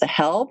myself the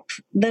help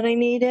that I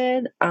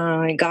needed.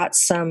 I got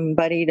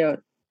somebody to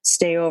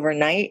stay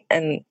overnight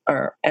and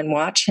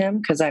watch him,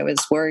 because I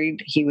was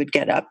worried he would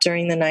get up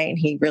during the night and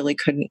he really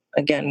couldn't,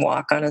 again,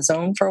 walk on his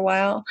own for a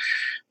while.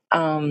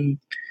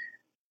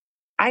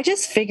 I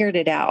just figured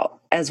it out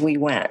as we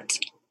went.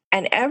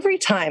 And every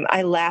time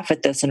I laugh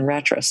at this in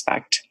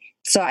retrospect.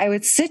 So I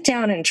would sit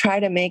down and try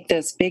to make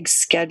this big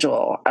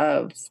schedule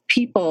of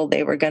people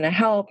they were going to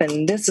help,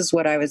 and this is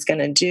what I was going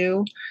to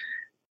do.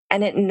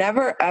 And it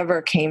never,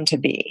 ever came to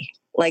be.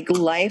 Like,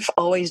 life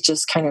always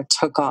just kind of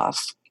took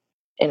off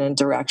in a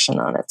direction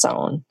on its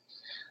own.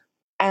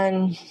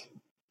 And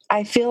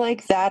I feel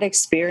like that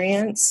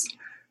experience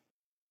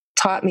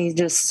taught me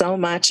just so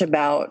much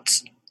about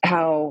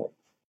how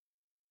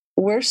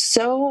we're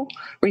so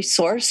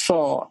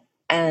resourceful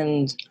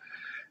and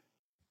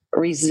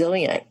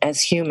resilient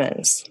as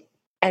humans,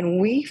 and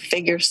we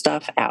figure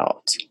stuff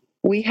out.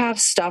 We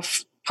have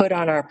stuff put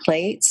on our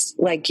plates,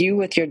 like you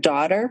with your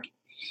daughter.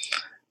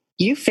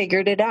 you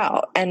figured it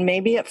out. And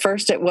maybe at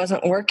first it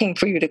wasn't working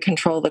for you to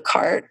control the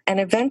cart. And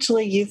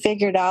eventually you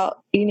figured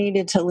out you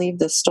needed to leave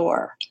the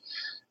store.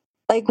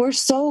 Like, we're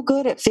so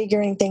good at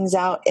figuring things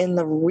out in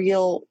the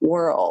real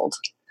world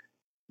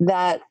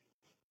that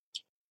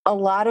a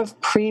lot of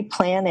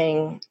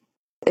pre-planning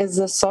is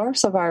the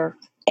source of our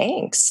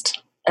angst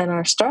and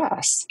our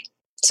stress.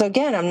 So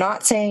again, I'm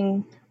not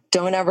saying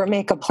don't ever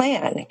make a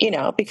plan,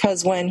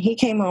 because when he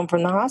came home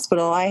from the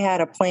hospital, I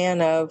had a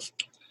plan of,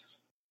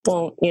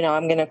 well,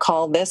 I'm going to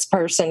call this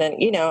person and,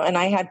 and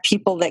I had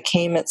people that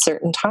came at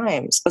certain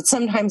times, but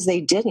sometimes they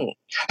didn't.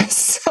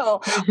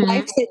 So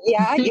I said,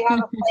 yeah, you have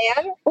a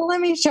plan? Well, let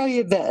me show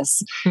you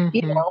this,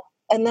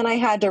 and then I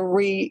had to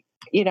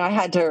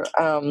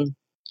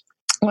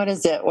what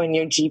is it when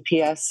your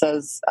GPS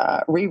says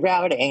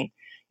rerouting?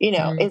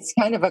 It's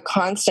kind of a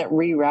constant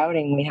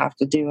rerouting we have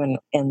to do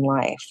in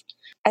life.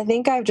 I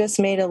think I've just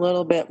made a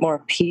little bit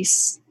more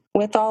peace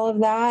with all of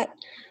that.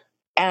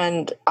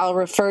 And I'll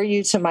refer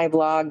you to my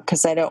blog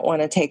because I don't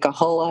want to take a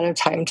whole lot of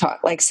time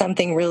like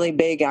something really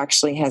big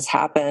actually has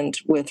happened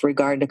with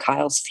regard to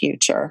Kyle's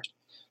future.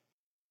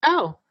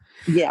 Oh,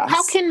 yes.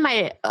 How can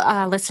my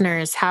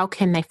listeners, how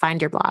can they find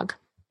your blog?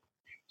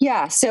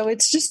 Yeah, so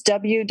it's just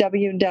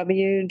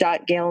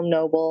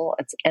www.GayleNobel,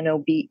 it's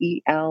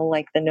Nobel,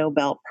 like the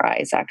Nobel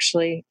Prize,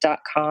 actually,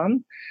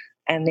 .com,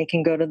 and they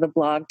can go to the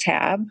blog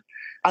tab.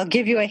 I'll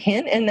give you a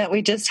hint in that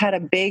we just had a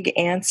big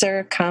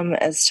answer come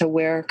as to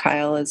where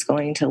Kyle is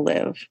going to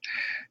live.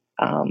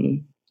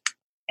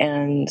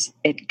 And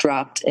it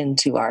dropped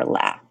into our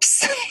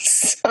laps.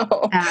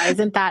 So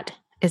isn't that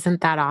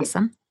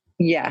awesome?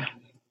 Yeah.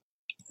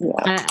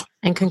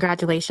 And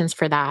congratulations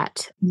for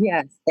that.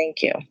 Yes,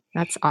 thank you.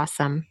 That's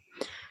awesome.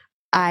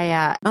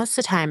 I most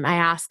of the time I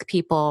ask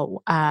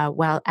people,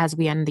 as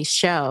we end the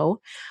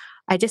show,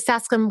 I just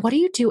ask them, what do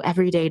you do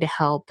every day to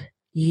help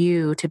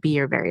you to be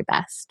your very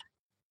best?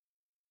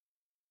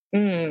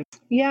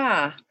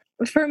 Yeah.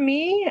 For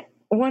me,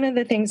 one of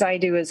the things I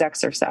do is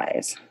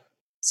exercise.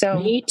 So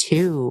me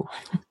too.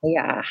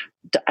 Yeah.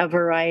 A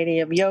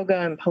variety of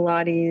yoga and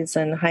Pilates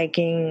and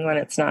hiking when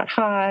it's not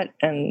hot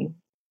and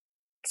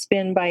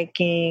spin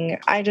biking.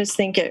 I just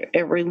think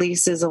it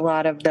releases a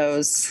lot of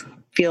those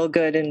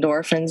feel-good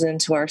endorphins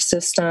into our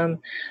system,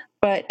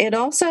 but it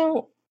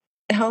also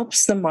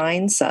helps the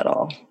mind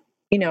settle.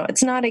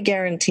 It's not a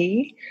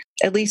guarantee.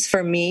 At least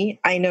for me,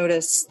 I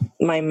notice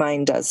my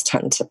mind does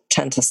tend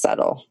to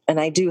settle, and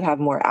I do have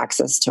more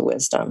access to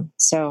wisdom.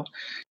 So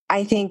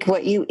I think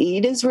what you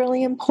eat is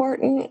really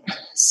important.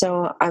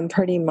 So I'm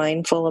pretty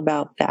mindful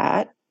about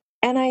that.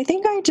 And I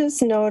think I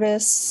just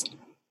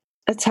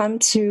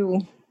attempt to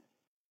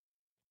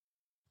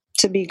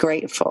be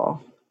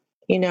grateful,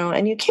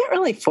 and you can't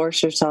really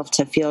force yourself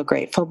to feel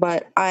grateful,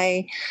 but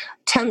I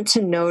attempt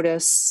to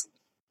notice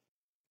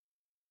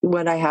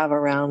what I have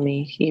around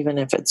me, even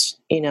if it's,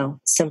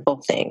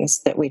 simple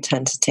things that we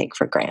tend to take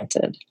for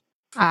granted.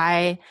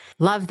 I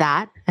love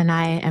that. And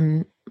I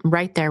am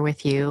right there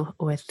with you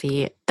with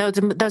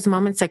those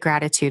moments of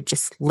gratitude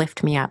just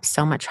lift me up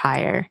so much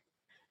higher.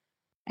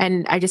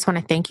 And I just want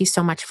to thank you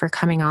so much for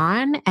coming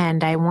on.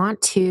 And I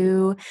want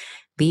to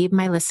leave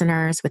my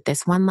listeners with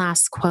this one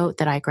last quote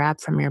that I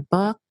grabbed from your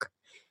book.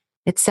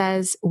 It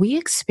says, "We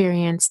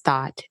experience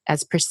thought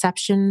as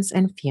perceptions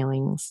and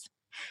feelings,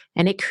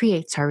 and it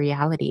creates our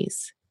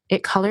realities.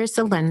 It colors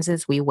the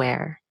lenses we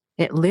wear.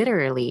 It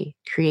literally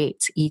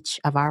creates each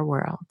of our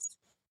worlds."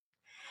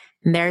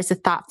 And there's a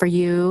thought for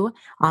you,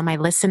 all my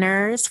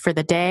listeners, for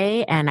the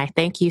day. And I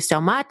thank you so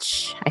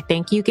much. I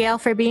thank you, Gayle,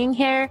 for being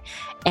here.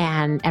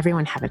 And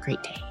everyone have a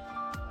great day.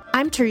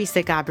 I'm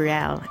Teresa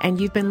Gabrielle,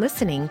 and you've been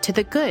listening to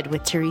The Good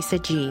with Teresa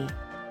G.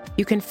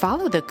 You can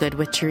follow The Good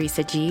with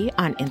Teresa G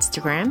on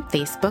Instagram,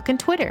 Facebook, and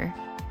Twitter.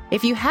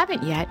 If you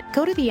haven't yet,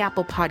 go to the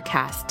Apple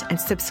Podcast and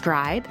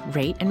subscribe,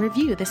 rate, and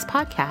review this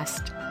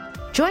podcast.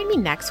 Join me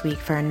next week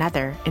for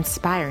another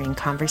inspiring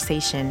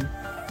conversation.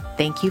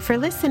 Thank you for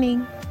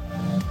listening.